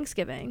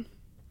Thanksgiving.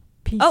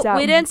 Peace Oh, out.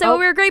 we didn't say what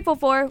we were grateful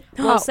for.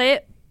 We'll Oh. say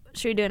it.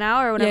 Should we do it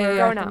now or whenever Yeah, we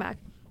go come now. back?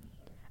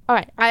 All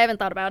right. I haven't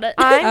thought about it.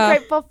 I'm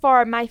grateful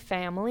for my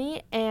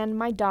family and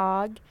my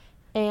dog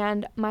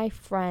and my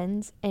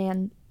friends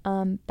and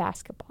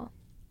basketball.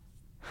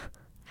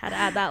 Had to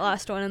add that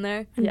last one in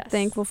there. I'm Yes.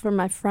 thankful for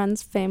my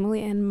friends,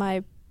 family, and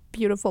my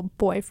beautiful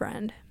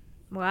boyfriend.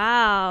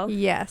 Wow.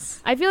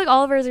 Yes. I feel like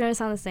all of ours are going to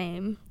sound the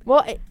same.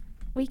 Well,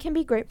 we can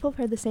be grateful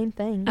for the same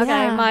thing. Okay,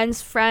 Yeah.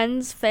 mine's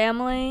friends,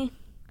 family,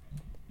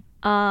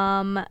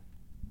 my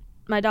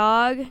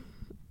dog,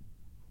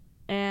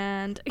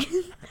 and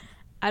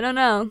I don't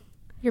know,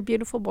 Your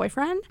beautiful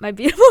boyfriend? my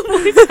beautiful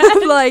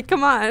boyfriend. Like,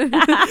 come on.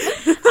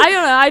 I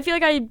don't know. I feel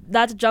like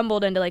that's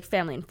jumbled into like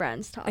family and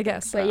friends talk. I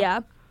guess But so.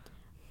 yeah.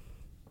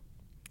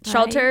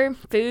 Shelter,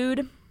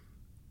 food,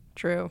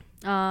 True.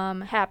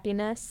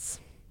 Happiness,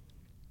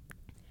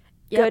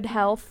 yep. good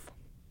health,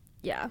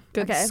 Yeah.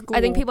 Good okay. school.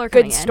 I think people are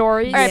good coming in.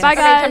 stories. All right, bye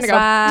Okay, time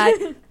guys. to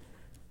go.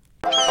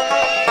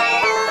 Bye.